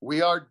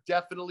we are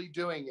definitely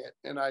doing it.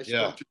 And I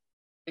spoke to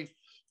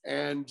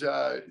and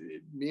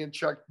me and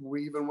Chuck,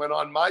 we even went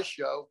on my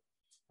show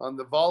on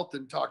the Vault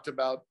and talked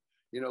about,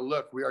 you know,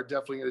 look, we are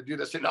definitely going to do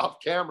this. And off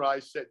camera, I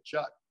said,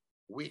 Chuck,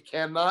 we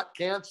cannot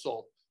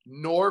cancel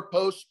nor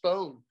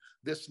postpone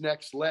this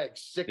next leg,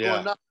 sick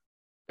or not.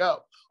 Go.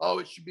 Oh,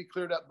 it should be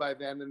cleared up by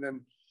then. And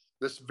then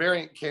this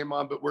variant came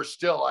on, but we're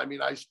still, I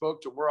mean, I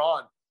spoke to, we're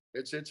on.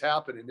 It's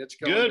happening. It's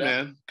going good, down.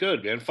 Man.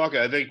 Good, man. Fuck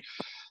it.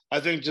 I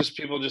think just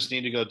people just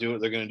need to go do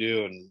what they're going to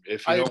do. And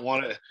if you don't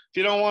want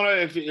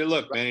to,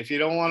 look, man, if you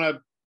don't want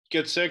to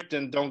get sick,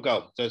 then don't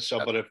go. That's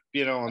so. But if,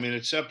 you know, I mean,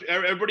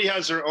 everybody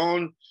has their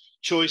own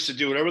choice to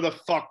do whatever the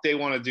fuck they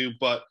want to do,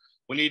 but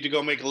we need to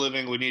go make a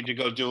living. We need to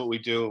go do what we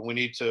do. We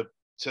need to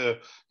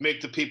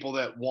make the people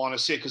that want to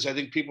see it. Cause I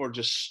think people are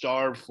just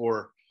starved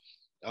for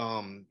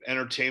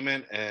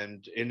entertainment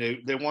and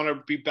they want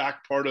to be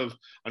back part of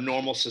a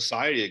normal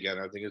society again.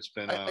 I think it's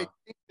been I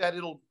think that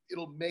it'll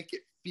make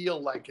it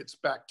feel like it's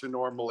back to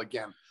normal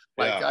again.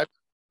 Like I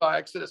saw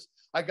Exodus,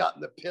 I got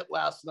in the pit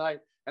last night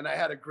and I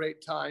had a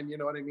great time. You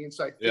know what I mean?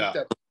 So I think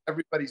that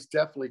everybody's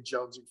definitely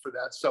jonesing for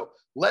that. So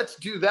let's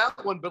do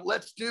that one, but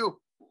let's do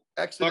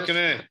Exodus.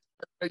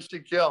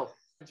 Generation Kill.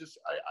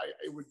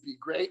 It would be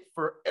great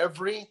for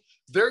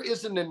there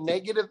isn't a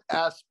negative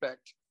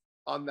aspect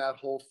on that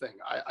whole thing.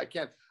 I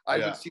can't. I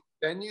would see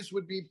venues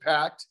would be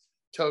packed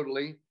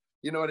totally.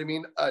 You know what I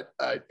mean?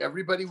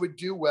 Everybody would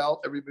do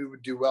well. Everybody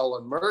would do well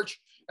on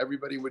merch.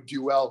 Everybody would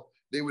do well.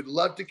 They would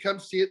love to come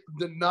see it.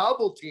 The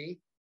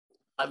novelty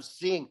of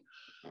seeing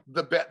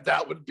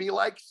that would be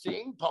like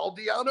seeing Paul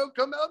Di'Anno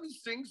come out and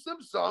sing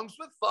some songs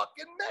with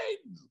fucking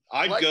Maiden.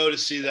 I'd go to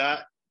see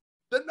that.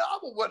 The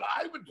novel. What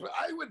I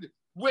would.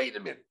 Wait a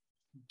minute.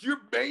 Your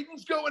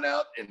Maiden's going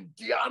out and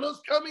Di'Anno's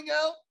coming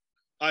out?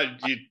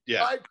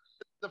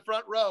 The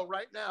front row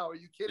right now. Are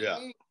you kidding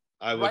me?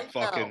 I would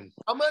fucking.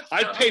 Now. How much?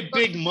 I'd pay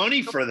big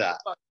money for that.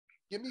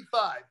 Give me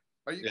 5.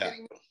 Are you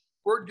kidding me?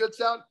 Word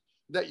gets out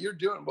that you're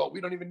doing well.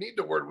 We don't even need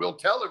the word. We'll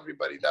tell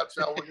everybody that's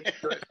how we're going to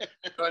do it.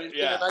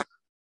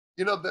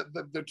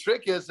 The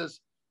trick is,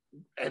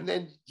 and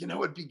then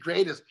what'd be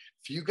great is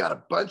if you got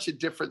a bunch of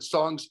different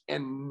songs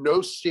and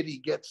no city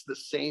gets the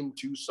same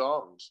 2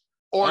 songs,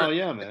 or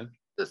man,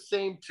 the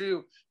same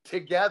 2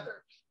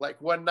 together. Like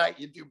one night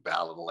you do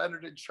Ballad of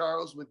Leonard and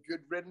Charles with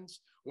Good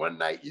Riddance. One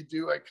night you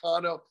do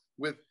Icano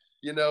with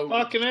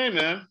fucking A,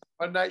 man.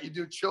 One night you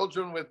do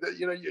Children with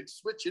you'd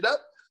switch it up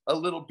a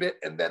little bit,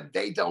 and then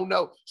they don't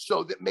know,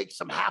 so that makes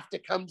them have to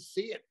come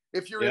see it.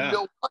 If you're in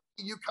Milwaukee,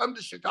 you come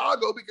to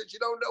Chicago because you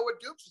don't know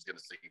what Dukes is going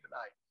to sing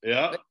tonight.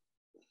 Yeah,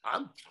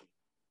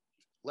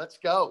 let's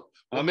go.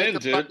 I'm in,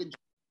 dude.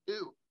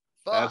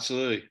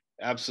 Absolutely.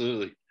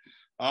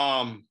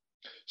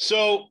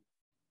 So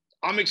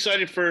I'm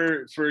excited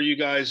for you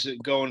guys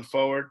going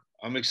forward.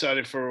 I'm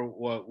excited for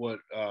what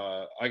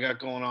I got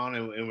going on,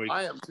 and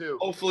I am too.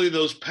 Hopefully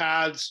those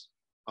paths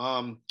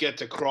get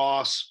to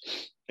cross,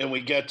 and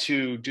we get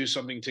to do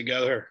something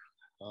together.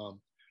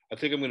 I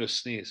think I'm going to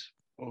sneeze.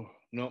 Oh,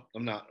 no,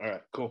 I'm not. All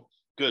right, cool.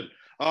 Good.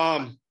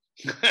 Man,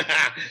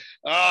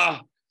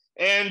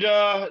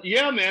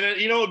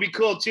 it'd be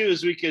cool too,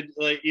 is we could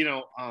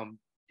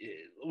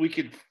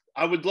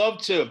I would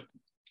love to,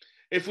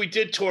 if we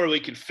did tour, we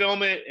could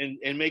film it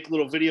and make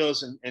little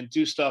videos and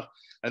do stuff.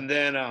 And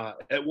then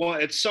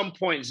at some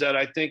point, Zed,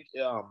 I think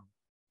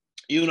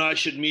you and I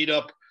should meet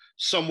up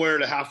somewhere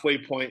at a halfway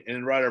point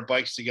and ride our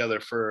bikes together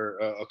for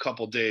a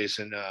couple days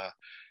and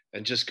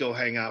just go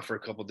hang out for a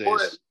couple days. Or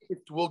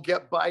we'll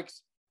get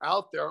bikes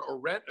out there or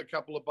rent a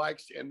couple of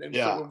bikes and then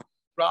so we'll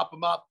drop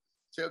them up.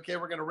 Say, okay,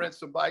 we're going to rent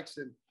some bikes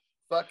and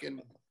fucking.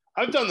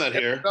 I've done that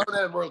here.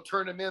 And we'll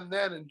turn them in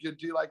then and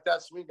do like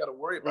that. So we ain't got to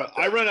worry about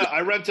that.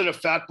 I rented a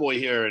Fat Boy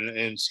here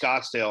in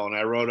Scottsdale, and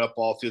I rode up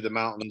all through the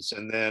mountains,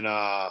 and then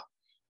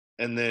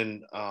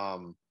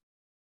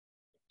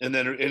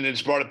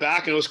just brought it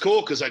back, and it was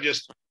cool because I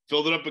just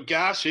filled it up with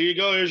gas. Here you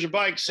go. Here's your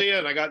bike. See ya.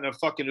 And I got in a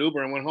fucking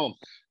Uber and went home.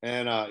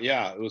 And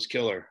it was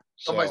killer.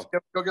 So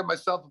go get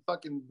myself a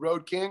fucking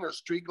Road King or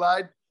Street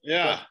Glide.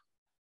 Yeah.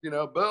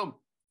 Boom.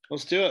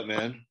 Let's do it,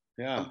 man.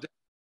 Yeah.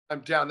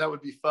 I'm down. That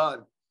would be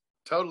fun.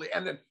 Totally.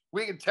 And then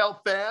we can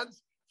tell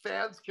fans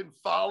can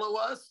follow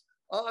us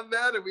on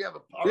that. And we have a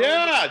party.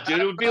 Yeah, dude.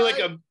 It would be like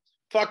a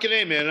fucking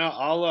A, man.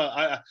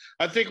 I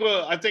think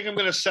I'm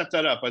going to set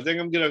that up. I think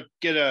I'm going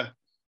to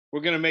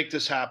we're going to make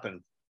this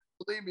happen.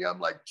 Believe me, I'm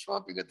like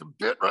chomping at the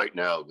bit right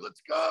now.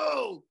 Let's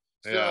go.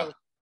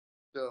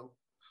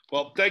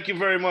 Well, thank you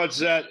very much,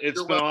 Zed.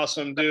 It's been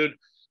awesome, dude.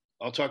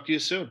 I'll talk to you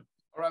soon.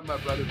 All right, my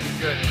brother. Be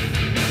good.